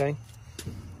yet, okay?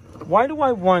 Why do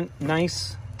I want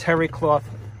nice terry cloth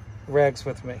rags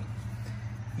with me?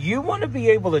 You want to be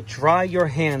able to dry your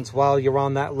hands while you're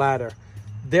on that ladder.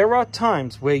 There are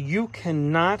times where you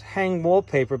cannot hang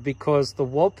wallpaper because the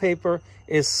wallpaper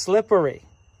is slippery.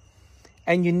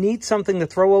 And you need something to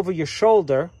throw over your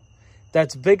shoulder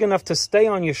that's big enough to stay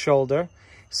on your shoulder,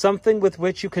 something with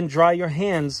which you can dry your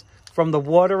hands from the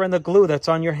water and the glue that's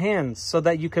on your hands so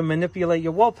that you can manipulate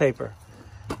your wallpaper.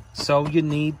 So you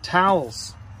need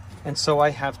towels. And so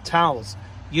I have towels.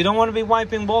 You don't want to be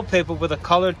wiping wallpaper with a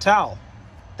colored towel.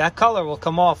 That color will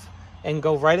come off and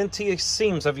go right into your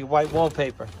seams of your white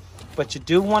wallpaper. But you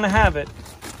do want to have it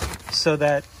so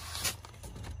that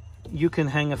you can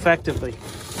hang effectively.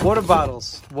 Water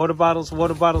bottles, water bottles,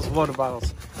 water bottles, water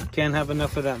bottles. Can't have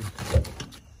enough of them.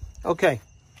 Okay,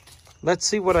 let's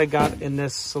see what I got in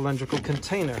this cylindrical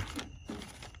container.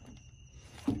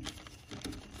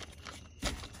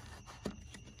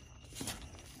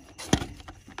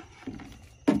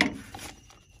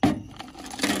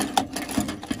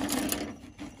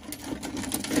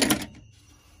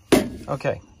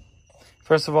 Okay,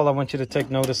 first of all, I want you to take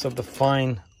notice of the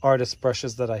fine artist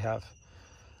brushes that I have.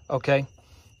 Okay,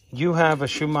 you have a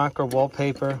Schumacher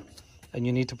wallpaper and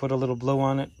you need to put a little blue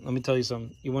on it. Let me tell you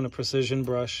something. You want a precision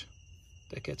brush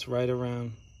that gets right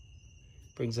around,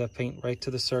 brings that paint right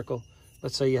to the circle.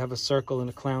 Let's say you have a circle in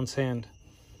a clown's hand.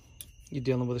 You're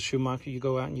dealing with a Schumacher, you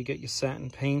go out and you get your satin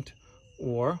paint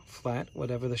or flat,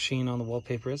 whatever the sheen on the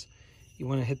wallpaper is. You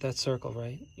want to hit that circle,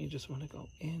 right? You just want to go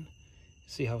in.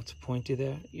 See how it's pointy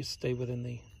there? You stay within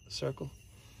the circle.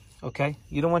 Okay?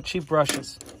 You don't want cheap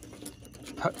brushes.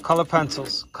 Color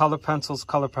pencils, color pencils,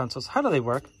 color pencils. How do they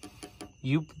work?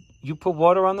 You put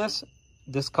water on this,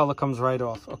 this color comes right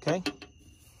off, okay?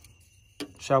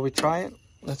 Shall we try it?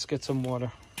 Let's get some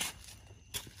water.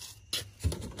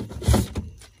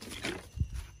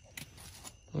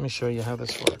 Let me show you how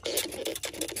this works.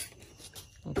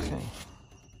 Okay.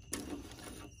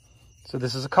 So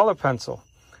this is a color pencil.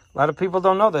 A lot of people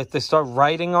don't know that. They start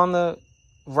writing on the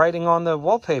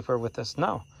wallpaper with this.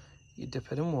 No. You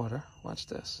dip it in water. Watch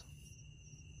this.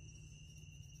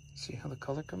 See how the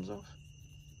color comes off?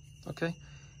 Okay?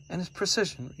 And it's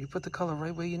precision. You put the color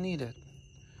right where you need it.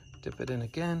 Dip it in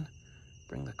again.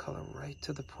 Bring the color right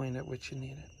to the point at which you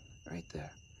need it. right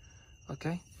there.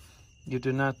 Okay? You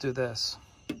do not do this.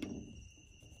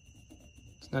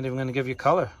 It's not even going to give you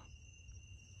color.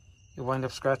 You wind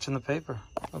up scratching the paper.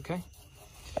 Okay?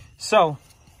 So,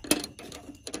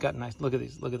 got nice. Look at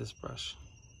these. Look at this brush.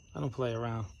 I don't play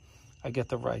around. I get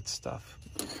the right stuff.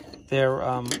 They're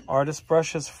artist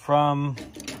brushes from.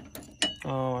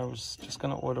 Oh, I was just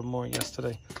gonna order more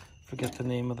yesterday. Forget the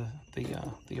name of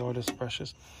the artist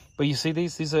brushes. But you see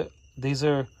these? These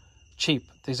are cheap.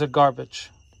 These are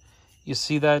garbage. You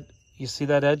see that? You see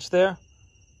that edge there?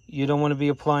 You don't want to be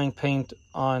applying paint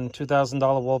on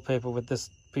 $2,000 wallpaper with this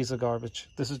piece of garbage.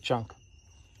 This is junk.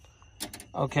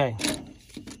 Okay.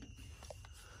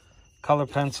 Color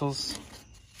pencils.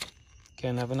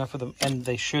 Can't have enough of them. And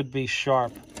they should be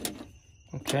sharp.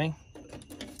 Okay?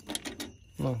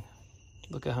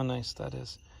 Look at how nice that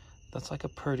is. That's like a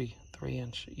pretty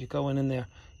 3-inch. You go in there.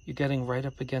 You're getting right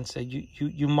up against it.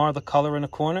 You mar the color in a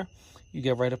corner. You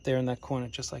get right up there in that corner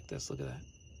just like this. Look at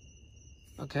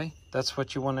that. Okay? That's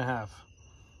what you want to have.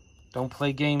 Don't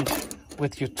play games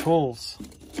with your tools.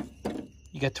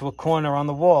 You get to a corner on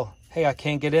the wall. Hey, I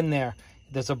can't get in there.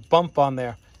 There's a bump on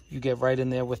there. You get right in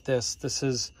there with this. This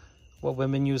is what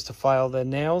women use to file their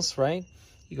nails, right?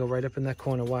 You go right up in that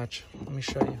corner. Watch. Let me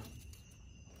show you.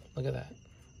 Look at that.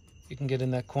 You can get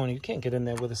in that corner. You can't get in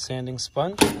there with a sanding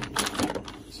sponge.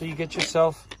 So you get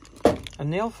yourself a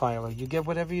nail filer. You get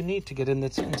whatever you need to get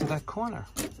into that corner.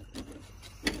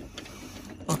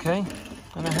 Okay?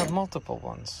 And I have multiple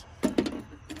ones.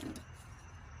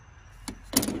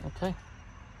 Okay?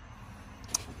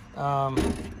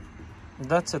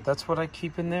 That's it. That's what I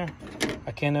keep in there.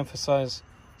 I can't emphasize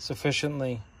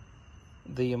sufficiently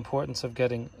the importance of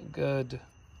getting good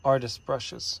artist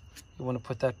brushes. You want to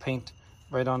put that paint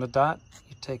right on the dot.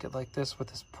 You take it like this with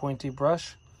this pointy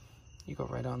brush. You go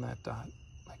right on that dot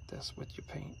like this with your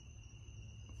paint.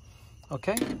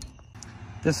 Okay?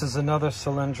 This is another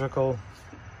cylindrical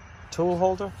tool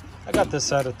holder. I got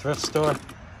this at a thrift store.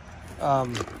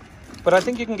 But I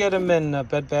think you can get them in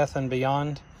Bed Bath &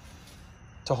 Beyond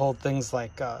to hold things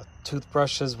like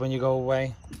toothbrushes when you go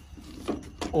away.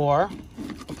 Or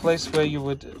a place where you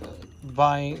would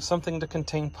buy something to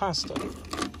contain pasta.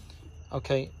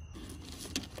 Okay,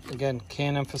 again,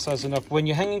 can't emphasize enough. When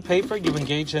you're hanging paper, you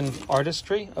engage in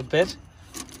artistry a bit.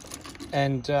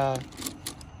 And I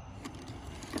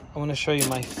want to show you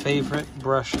my favorite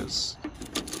brushes.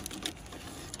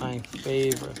 My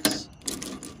favorites.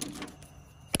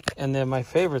 And they're my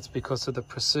favorites because of the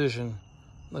precision.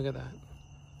 Look at that.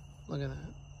 Look at that.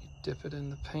 You dip it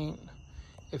in the paint.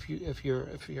 If you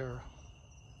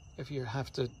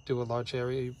have to do a large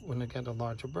area, you want to get a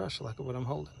larger brush like what I'm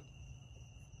holding.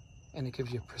 And it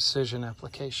gives you precision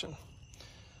application.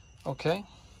 Okay?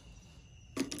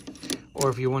 Or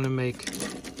if you want to make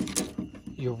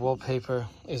your wallpaper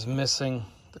is missing,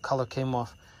 the color came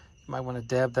off, you might want to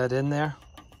dab that in there,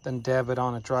 then dab it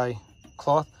on a dry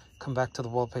cloth, come back to the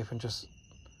wallpaper and just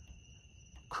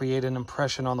create an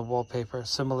impression on the wallpaper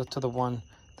similar to the one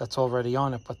that's already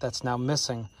on it, but that's now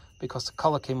missing because the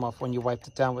color came off when you wiped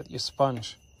it down with your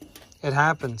sponge. It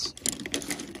happens.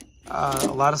 A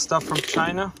lot of stuff from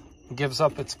China gives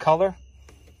up its color,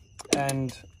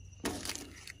 and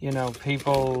you know,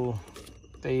 people,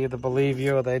 they either believe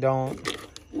you or they don't.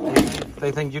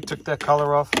 They think you took that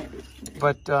color off.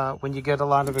 But when you get a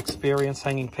lot of experience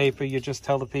hanging paper, you just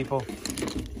tell the people,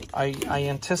 I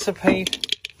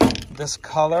anticipate this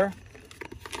color.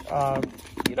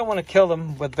 You don't want to kill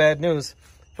them with bad news,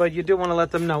 but you do want to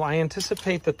let them know, I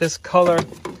anticipate that this color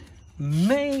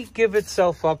may give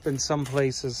itself up in some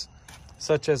places,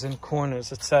 such as in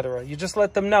corners, etc. You just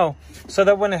let them know so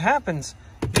that when it happens,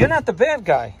 you're not the bad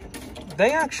guy.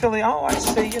 They actually, oh, I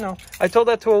see, you know. I told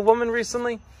that to a woman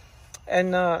recently,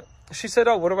 and she said,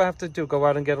 oh, what do I have to do? Go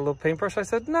out and get a little paintbrush? I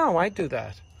said, no, I do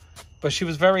that. But she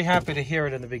was very happy to hear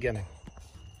it in the beginning.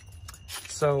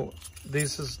 So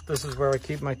this is where I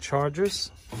keep my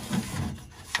chargers.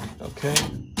 Okay.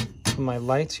 My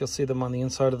lights, you'll see them on the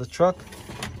inside of the truck.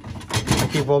 I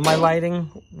keep all my lighting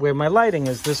where my lighting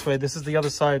is this way. This is the other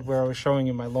side where I was showing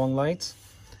you my long lights.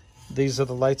 These are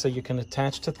the lights that you can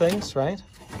attach to things, right?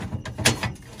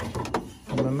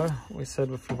 Remember, we said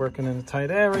if you're working in a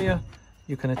tight area,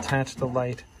 you can attach the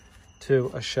light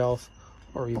to a shelf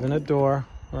or even a door,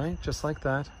 right? Just like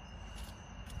that.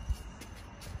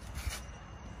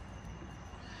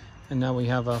 And now we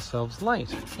have ourselves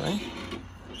light, right?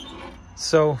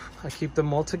 So I keep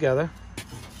them all together.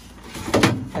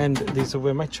 And these are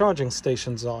where my charging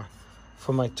stations are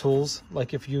for my tools.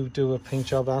 Like if you do a paint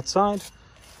job outside,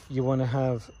 you want to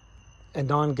have a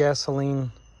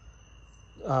non-gasoline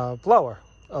blower.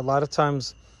 A lot of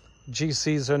times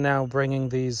GCs are now bringing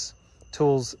these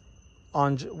tools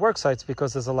on work sites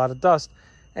because there's a lot of dust,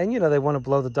 and they want to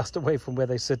blow the dust away from where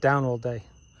they sit down all day.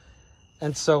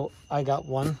 And so I got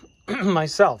one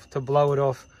myself to blow it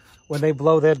off. When they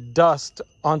blow their dust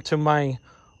onto my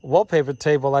wallpaper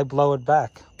table, I blow it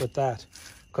back with that,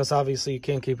 because obviously you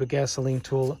can't keep a gasoline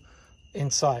tool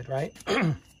inside, right?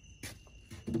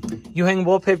 You hang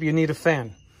wallpaper, you need a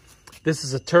fan. This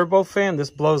is a turbo fan. This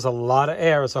blows a lot of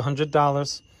air. It's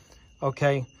 $100.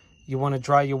 Okay, you want to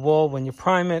dry your wall when you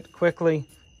prime it quickly,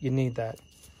 you need that.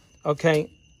 Okay,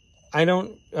 I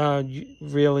don't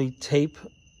really tape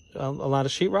a lot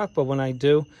of sheetrock, but when I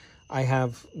do,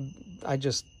 I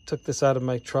just took this out of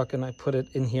my truck and I put it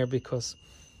in here because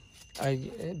I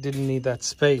didn't need that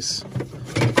space.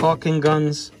 Caulking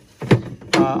guns.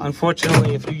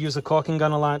 Unfortunately, if you use a caulking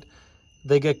gun a lot,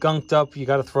 they get gunked up. You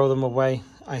got to throw them away.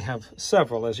 I have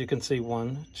several, as you can see,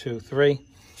 1, 2, 3.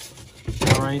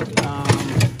 All right.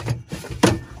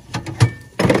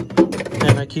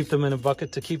 And I keep them in a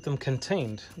bucket to keep them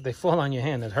contained. They fall on your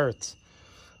hand, it hurts.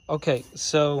 Okay,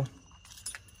 so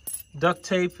duct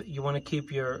tape, you want to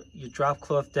keep your drop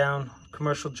cloth down.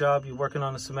 Commercial job, you're working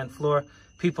on a cement floor.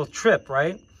 People trip,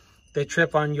 right? They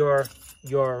trip on your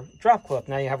drop cloth.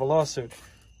 Now you have a lawsuit.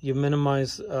 You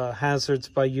minimize hazards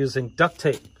by using duct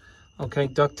tape. Okay,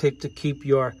 duct tape to keep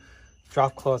your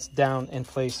drop cloths down in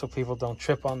place so people don't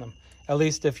trip on them. At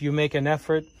least if you make an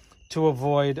effort to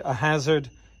avoid a hazard,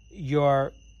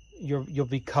 you'll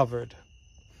be covered.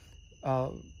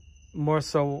 More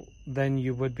so than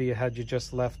you would be had you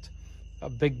just left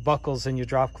big buckles in your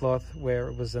drop cloth where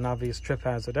it was an obvious trip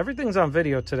hazard. Everything's on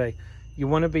video today. You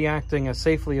want to be acting as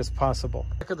safely as possible.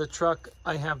 Back of the truck,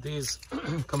 I have these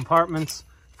compartments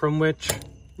from which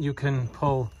you can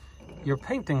pull your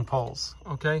painting poles,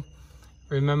 okay?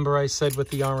 Remember I said with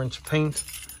the orange paint,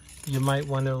 you might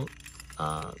want to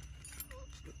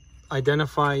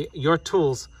identify your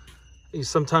tools.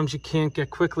 Sometimes you can't get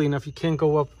quickly enough. You can't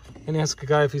go up and ask a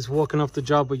guy if he's walking off the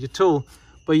job with your tool,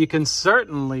 but you can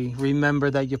certainly remember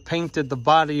that you painted the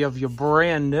body of your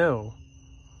brand new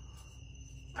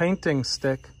painting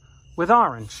stick with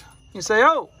orange. You say,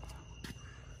 oh,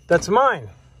 that's mine.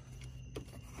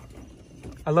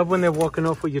 I love when they're walking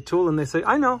off with your tool and they say,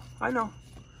 I know. I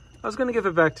was going to give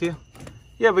it back to you.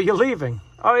 Yeah, but you're leaving.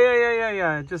 Oh,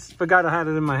 yeah. I just forgot I had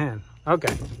it in my hand.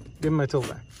 Okay, give me my tool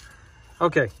back.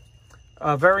 Okay,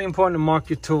 very important to mark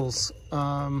your tools.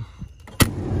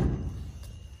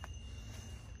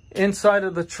 Inside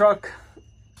of the truck,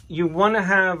 you want to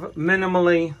have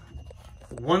minimally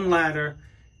one ladder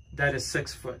that is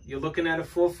 6 foot. You're looking at a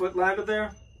 4-foot ladder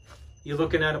there. You're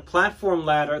looking at a platform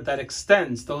ladder that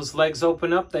extends. Those legs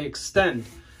open up, they extend.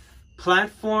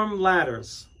 Platform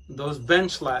ladders, those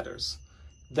bench ladders,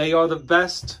 they are the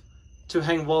best to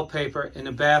hang wallpaper in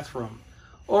a bathroom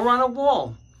or on a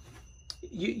wall.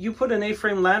 You put an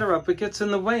A-frame ladder up, it gets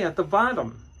in the way at the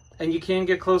bottom, and you can't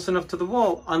get close enough to the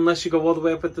wall unless you go all the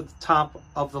way up at the top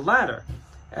of the ladder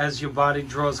as your body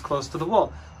draws close to the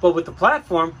wall. But with the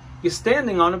platform, you're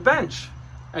standing on a bench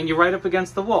and you're right up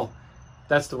against the wall.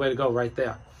 That's the way to go right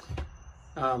there.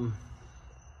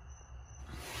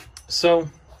 So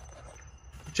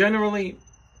generally,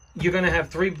 you're going to have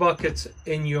 3 buckets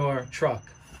in your truck.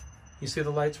 You see the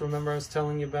lights? Remember I was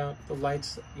telling you about the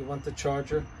lights? You want the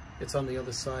charger? It's on the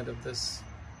other side of this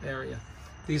area.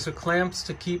 These are clamps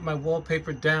to keep my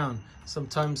wallpaper down.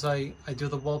 Sometimes I do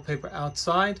the wallpaper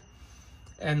outside,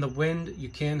 and the wind, you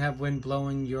can't have wind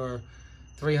blowing your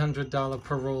 $300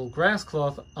 per roll grass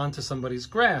cloth onto somebody's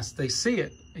grass. They see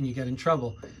it and you get in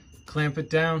trouble. Clamp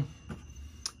it down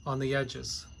on the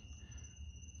edges.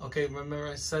 Okay, remember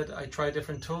I said I try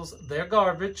different tools. They're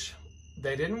garbage.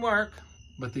 They didn't work,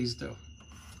 but these do.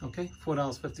 Okay,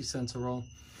 $4.50 a roll.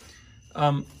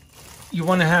 You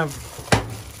want to have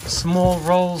small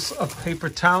rolls of paper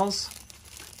towels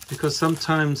because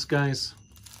sometimes, guys,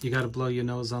 you got to blow your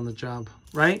nose on the job,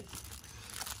 right?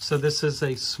 So this is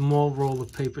a small roll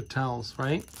of paper towels,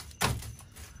 right?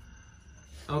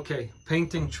 Okay,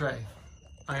 painting tray.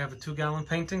 I have a 2-gallon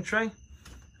painting tray.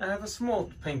 I have a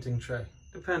small painting tray,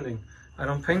 depending. I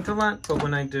don't paint a lot, but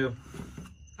when I do,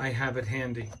 I have it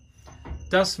handy.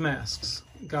 Dust masks,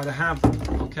 gotta have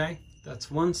them, okay? That's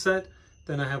one set.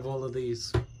 Then I have all of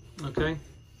these, okay?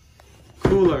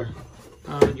 Cooler.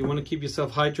 You want to keep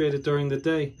yourself hydrated during the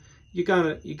day. You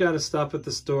gotta stop at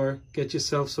the store, get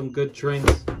yourself some good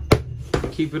drinks,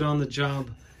 keep it on the job.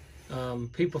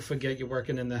 People forget you're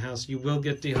working in the house. You will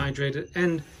get dehydrated,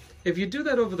 and if you do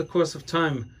that over the course of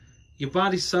time, your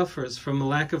body suffers from a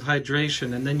lack of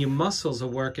hydration, and then your muscles are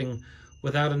working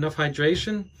without enough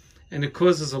hydration, and it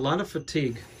causes a lot of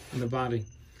fatigue in the body.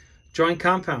 Joint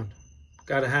compound,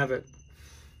 gotta have it.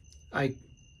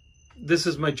 This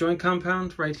is my joint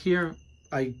compound right here.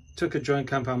 I took a joint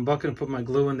compound bucket and put my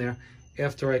glue in there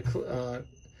after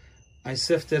I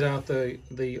sifted out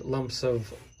the lumps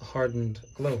of hardened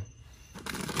glue.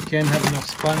 You can't have enough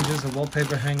sponges. A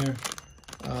wallpaper hanger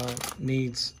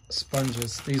needs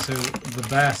sponges. These are the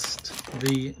best.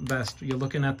 You're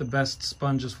looking at the best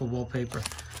sponges for wallpaper.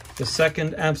 The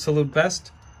second absolute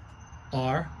best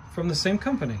are from the same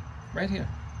company, right here.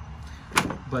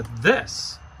 But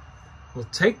this will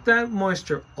take that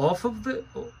moisture off of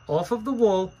the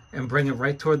wall and bring it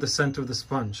right toward the center of the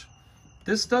sponge.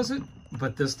 This does it,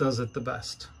 but this does it the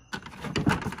best.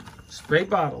 Spray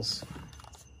bottles.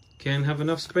 Can't have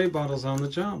enough spray bottles on the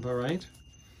job, all right?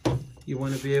 You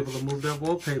want to be able to move that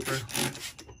wallpaper.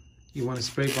 You want a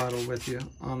spray bottle with you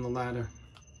on the ladder.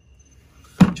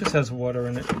 It just has water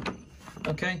in it,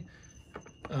 okay?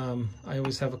 I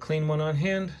always have a clean one on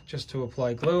hand just to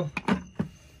apply glue.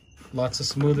 Lots of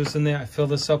smoothers in there. I fill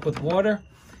this up with water,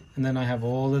 and then I have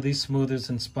all of these smoothers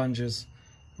and sponges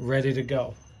ready to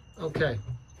go. Okay.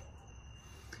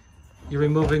 You're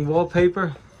removing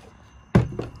wallpaper.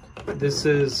 This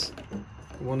is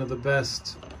one of the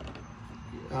best.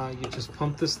 You just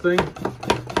pump this thing,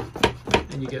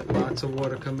 and you get lots of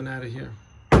water coming out of here.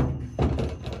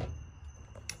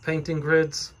 Painting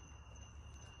grids.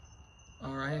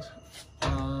 All right.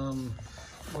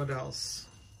 What else?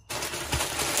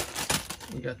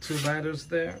 We got 2 ladders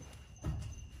there.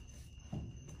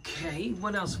 Okay,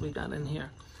 what else we got in here?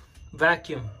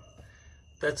 Vacuum.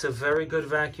 That's a very good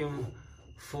vacuum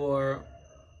for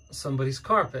somebody's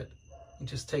carpet. You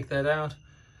just take that out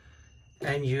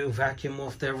and you vacuum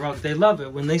off their rug. They love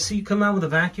it. When they see you come out with a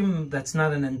vacuum that's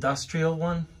not an industrial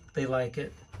one, they like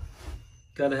it.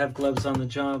 Got to have gloves on the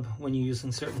job when you're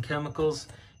using certain chemicals.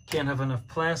 Can't have enough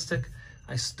plastic.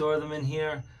 I store them in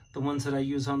here. The ones that I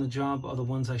use on the job are the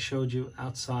ones I showed you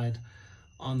outside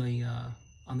on the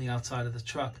outside of the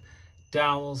truck.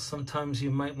 Dowels. Sometimes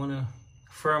you might want to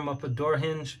firm up a door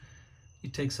hinge. You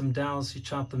take some dowels, you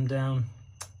chop them down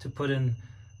to put in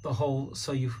the hole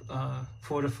so you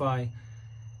fortify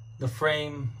the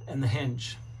frame and the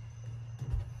hinge.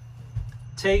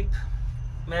 Tape,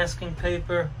 masking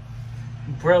paper,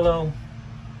 Brillo.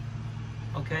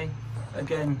 Okay,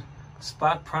 again,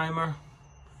 spot primer.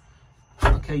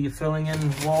 Okay, you're filling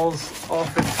in walls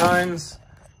oftentimes.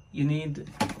 You need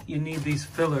these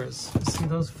fillers. See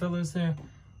those fillers there?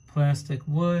 Plastic,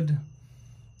 wood.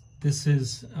 This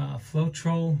is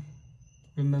Floetrol.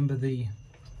 Remember the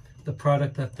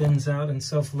product that thins out and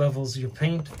self-levels your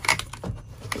paint.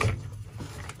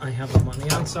 I have them on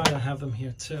the outside. I have them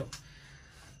here too.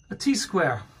 A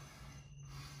T-square.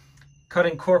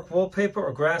 Cutting cork wallpaper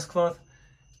or grass cloth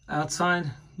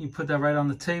outside. You put that right on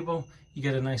the table. You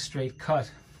get a nice straight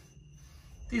cut.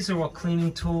 These are all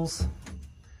cleaning tools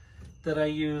that I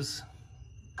use.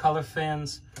 Color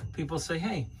fans. People say,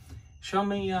 hey, show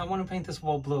me, I want to paint this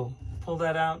wall blue. Pull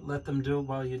that out, let them do it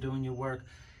while you're doing your work.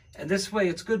 And this way,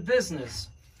 it's good business.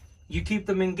 You keep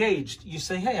them engaged. You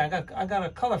say, hey, I got a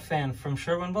color fan from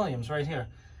Sherwin-Williams right here.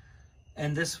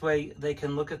 And this way, they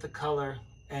can look at the color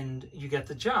and you get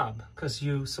the job because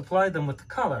you supplied them with the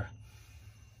color.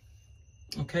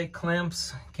 Okay,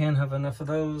 clamps, can't have enough of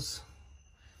those.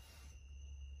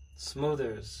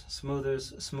 Smoothers,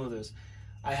 smoothers, smoothers.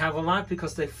 I have a lot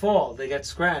because they fall, they get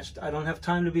scratched. I don't have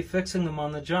time to be fixing them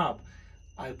on the job.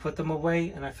 I put them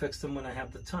away and I fix them when I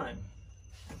have the time.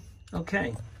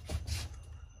 Okay.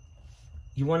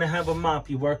 You want to have a mop.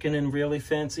 You're working in really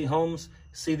fancy homes.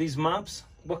 See these mops?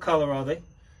 What color are they?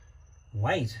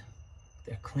 White.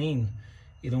 They're clean.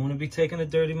 You don't want to be taking a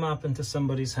dirty mop into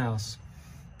somebody's house.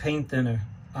 Paint thinner,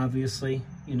 obviously.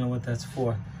 You know what that's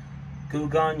for. Goo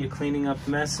Gone, you're cleaning up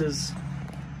messes.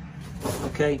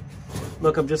 Okay.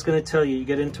 Look, I'm just going to tell you, you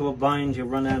get into a bind, you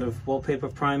run out of wallpaper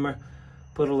primer,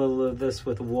 put a little of this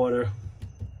with water,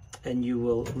 and you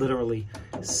will literally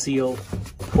seal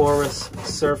porous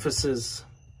surfaces.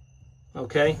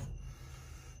 Okay?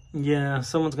 Yeah,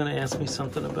 someone's going to ask me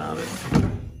something about it.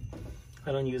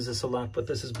 I don't use this a lot, but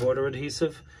this is border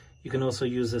adhesive. You can also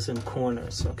use this in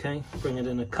corners, okay? Bring it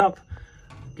in a cup,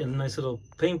 get a nice little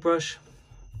paintbrush,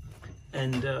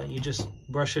 and you just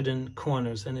brush it in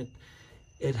corners, and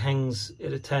it hangs,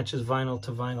 it attaches vinyl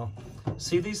to vinyl.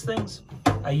 See these things?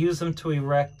 I use them to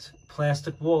erect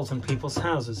plastic walls in people's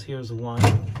houses. Here's one,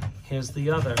 here's the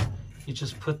other. You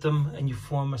just put them and you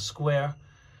form a square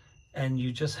and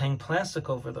you just hang plastic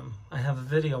over them. I have a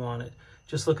video on it.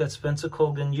 Just look at Spencer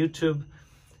Colgan YouTube,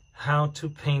 how to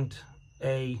paint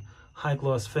a high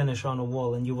gloss finish on a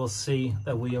wall, and you will see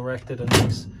that we erected a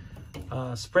nice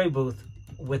spray booth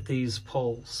with these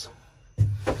poles.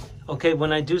 Okay,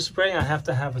 when I do spray, I have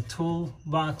to have a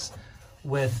toolbox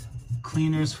with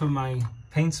cleaners for my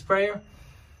paint sprayer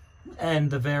and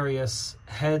the various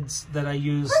heads that I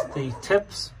use, the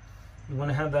tips. You want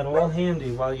to have that all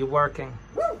handy while you're working.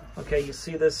 Okay, you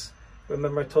see this?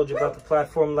 Remember I told you about the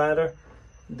platform ladder?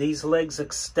 These legs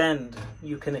extend.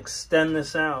 You can extend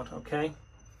this out, okay?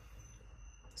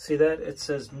 See that? It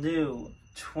says new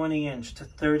 20-inch to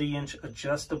 30-inch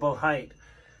adjustable height.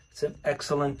 It's an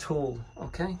excellent tool,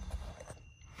 okay?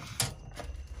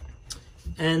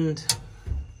 And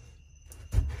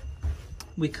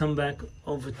we come back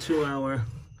over to our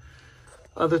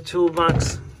other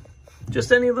toolbox.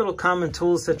 Just any little common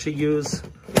tools that you use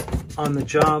on the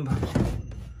job,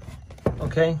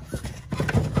 okay?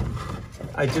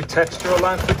 I do texture a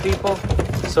lot for people,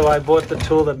 so I bought the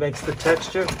tool that makes the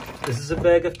texture. This is a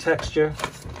bag of texture.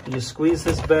 You squeeze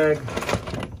this bag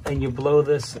and you blow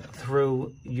this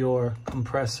through your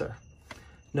compressor.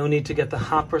 No need to get the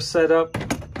hopper set up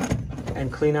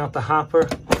and clean out the hopper.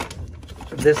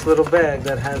 This little bag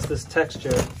that has this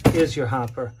texture is your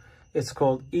hopper. It's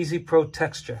called Easy Pro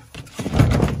Texture.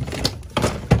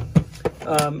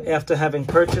 After having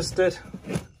purchased it,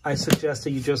 I suggest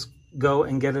that you just go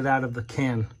and get it out of the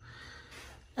can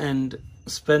and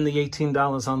spend the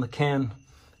 $18 on the can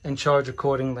and charge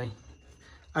accordingly.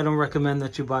 I don't recommend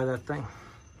that you buy that thing.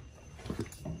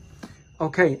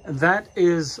 Okay, that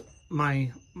is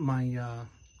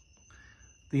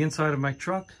the inside of my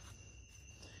truck.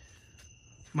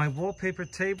 My wallpaper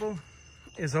table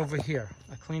is over here.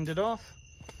 I cleaned it off.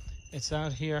 It's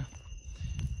out here.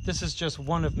 This is just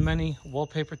one of many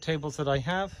wallpaper tables that I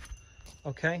have,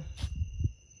 okay?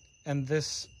 And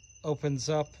this opens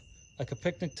up like a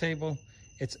picnic table.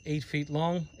 It's 8 feet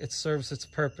long. It serves its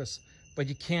purpose, but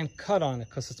you can't cut on it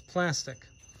because it's plastic.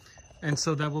 And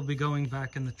so that will be going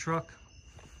back in the truck.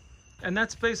 And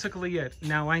that's basically it.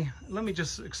 Now, let me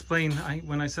just explain,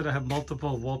 when I said I have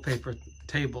multiple wallpaper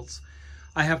tables,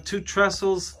 I have 2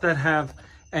 trestles that have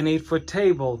an 8-foot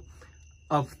table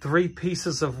of 3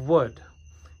 pieces of wood.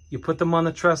 You put them on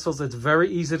the trestles. It's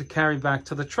very easy to carry back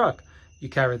to the truck. You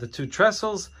carry the 2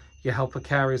 trestles, your helper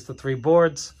carries the 3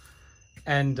 boards,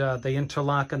 and they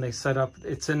interlock and they set up.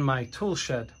 It's in my tool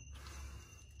shed.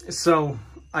 So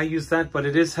I use that, but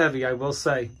it is heavy, I will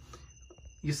say.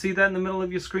 You see that in the middle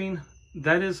of your screen?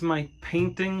 That is my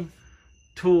painting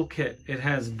toolkit. It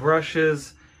has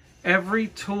brushes. Every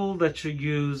tool that you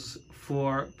use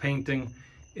for painting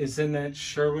is in that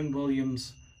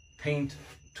Sherwin-Williams paint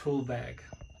tool bag.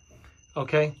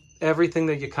 Okay? Everything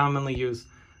that you commonly use.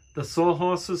 The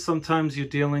sawhorses, sometimes you're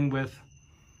dealing with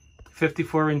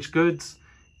 54-inch goods.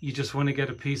 You just want to get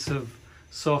a piece of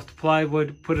soft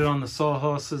plywood, put it on the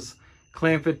sawhorses,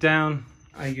 clamp it down.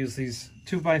 I use these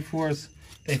 2x4s.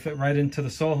 They fit right into the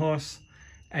sawhorse,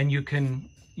 and you can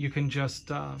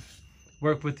just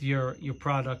work with your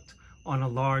product on a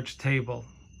large table.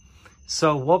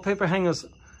 So wallpaper hangers,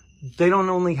 they don't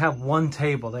only have one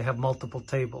table, they have multiple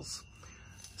tables.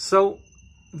 So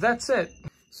that's it.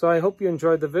 So I hope you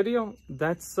enjoyed the video.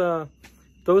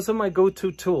 Those are my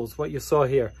go-to tools, what you saw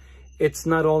here. It's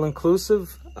not all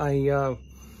inclusive. I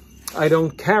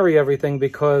don't carry everything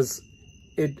because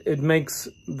it makes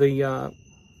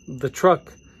the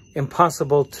truck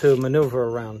impossible to maneuver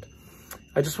around.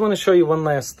 I just want to show you one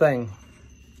last thing.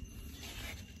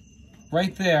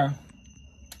 Right there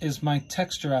is my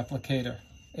texture applicator.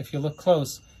 If you look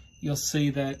close, you'll see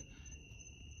that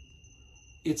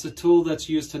it's a tool that's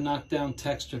used to knock down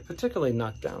texture, particularly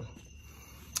knockdown.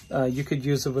 You could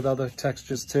use it with other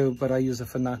textures too, but I use it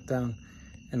for knockdown,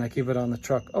 and I keep it on the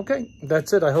truck. Okay,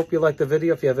 that's it. I hope you liked the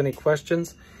video. If you have any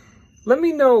questions, let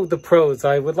me know the pros.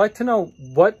 I would like to know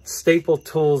what staple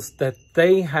tools that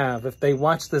they have if they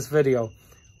watch this video.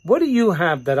 What do you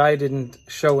have that I didn't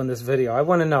show in this video? I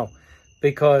want to know,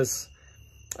 because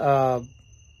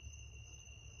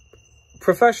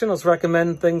professionals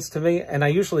recommend things to me, and I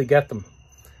usually get them.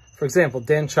 For example,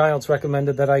 Dan Childs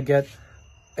recommended that I get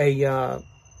a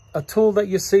tool that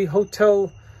you see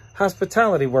hotel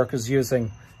hospitality workers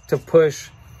using to push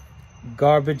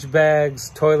garbage bags,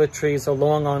 toiletries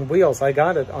along on wheels. I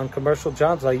got it on commercial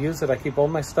jobs. I use it. I keep all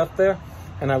my stuff there,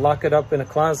 and I lock it up in a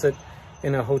closet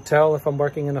in a hotel if I'm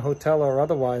working in a hotel or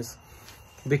otherwise,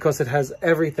 because it has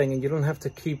everything, and you don't have to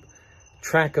keep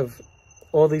track of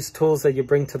all these tools that you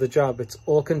bring to the job. It's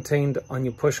all contained on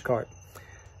your push cart.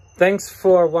 Thanks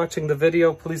for watching the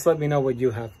video. Please let me know what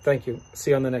you have. Thank you.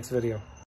 See you on the next video.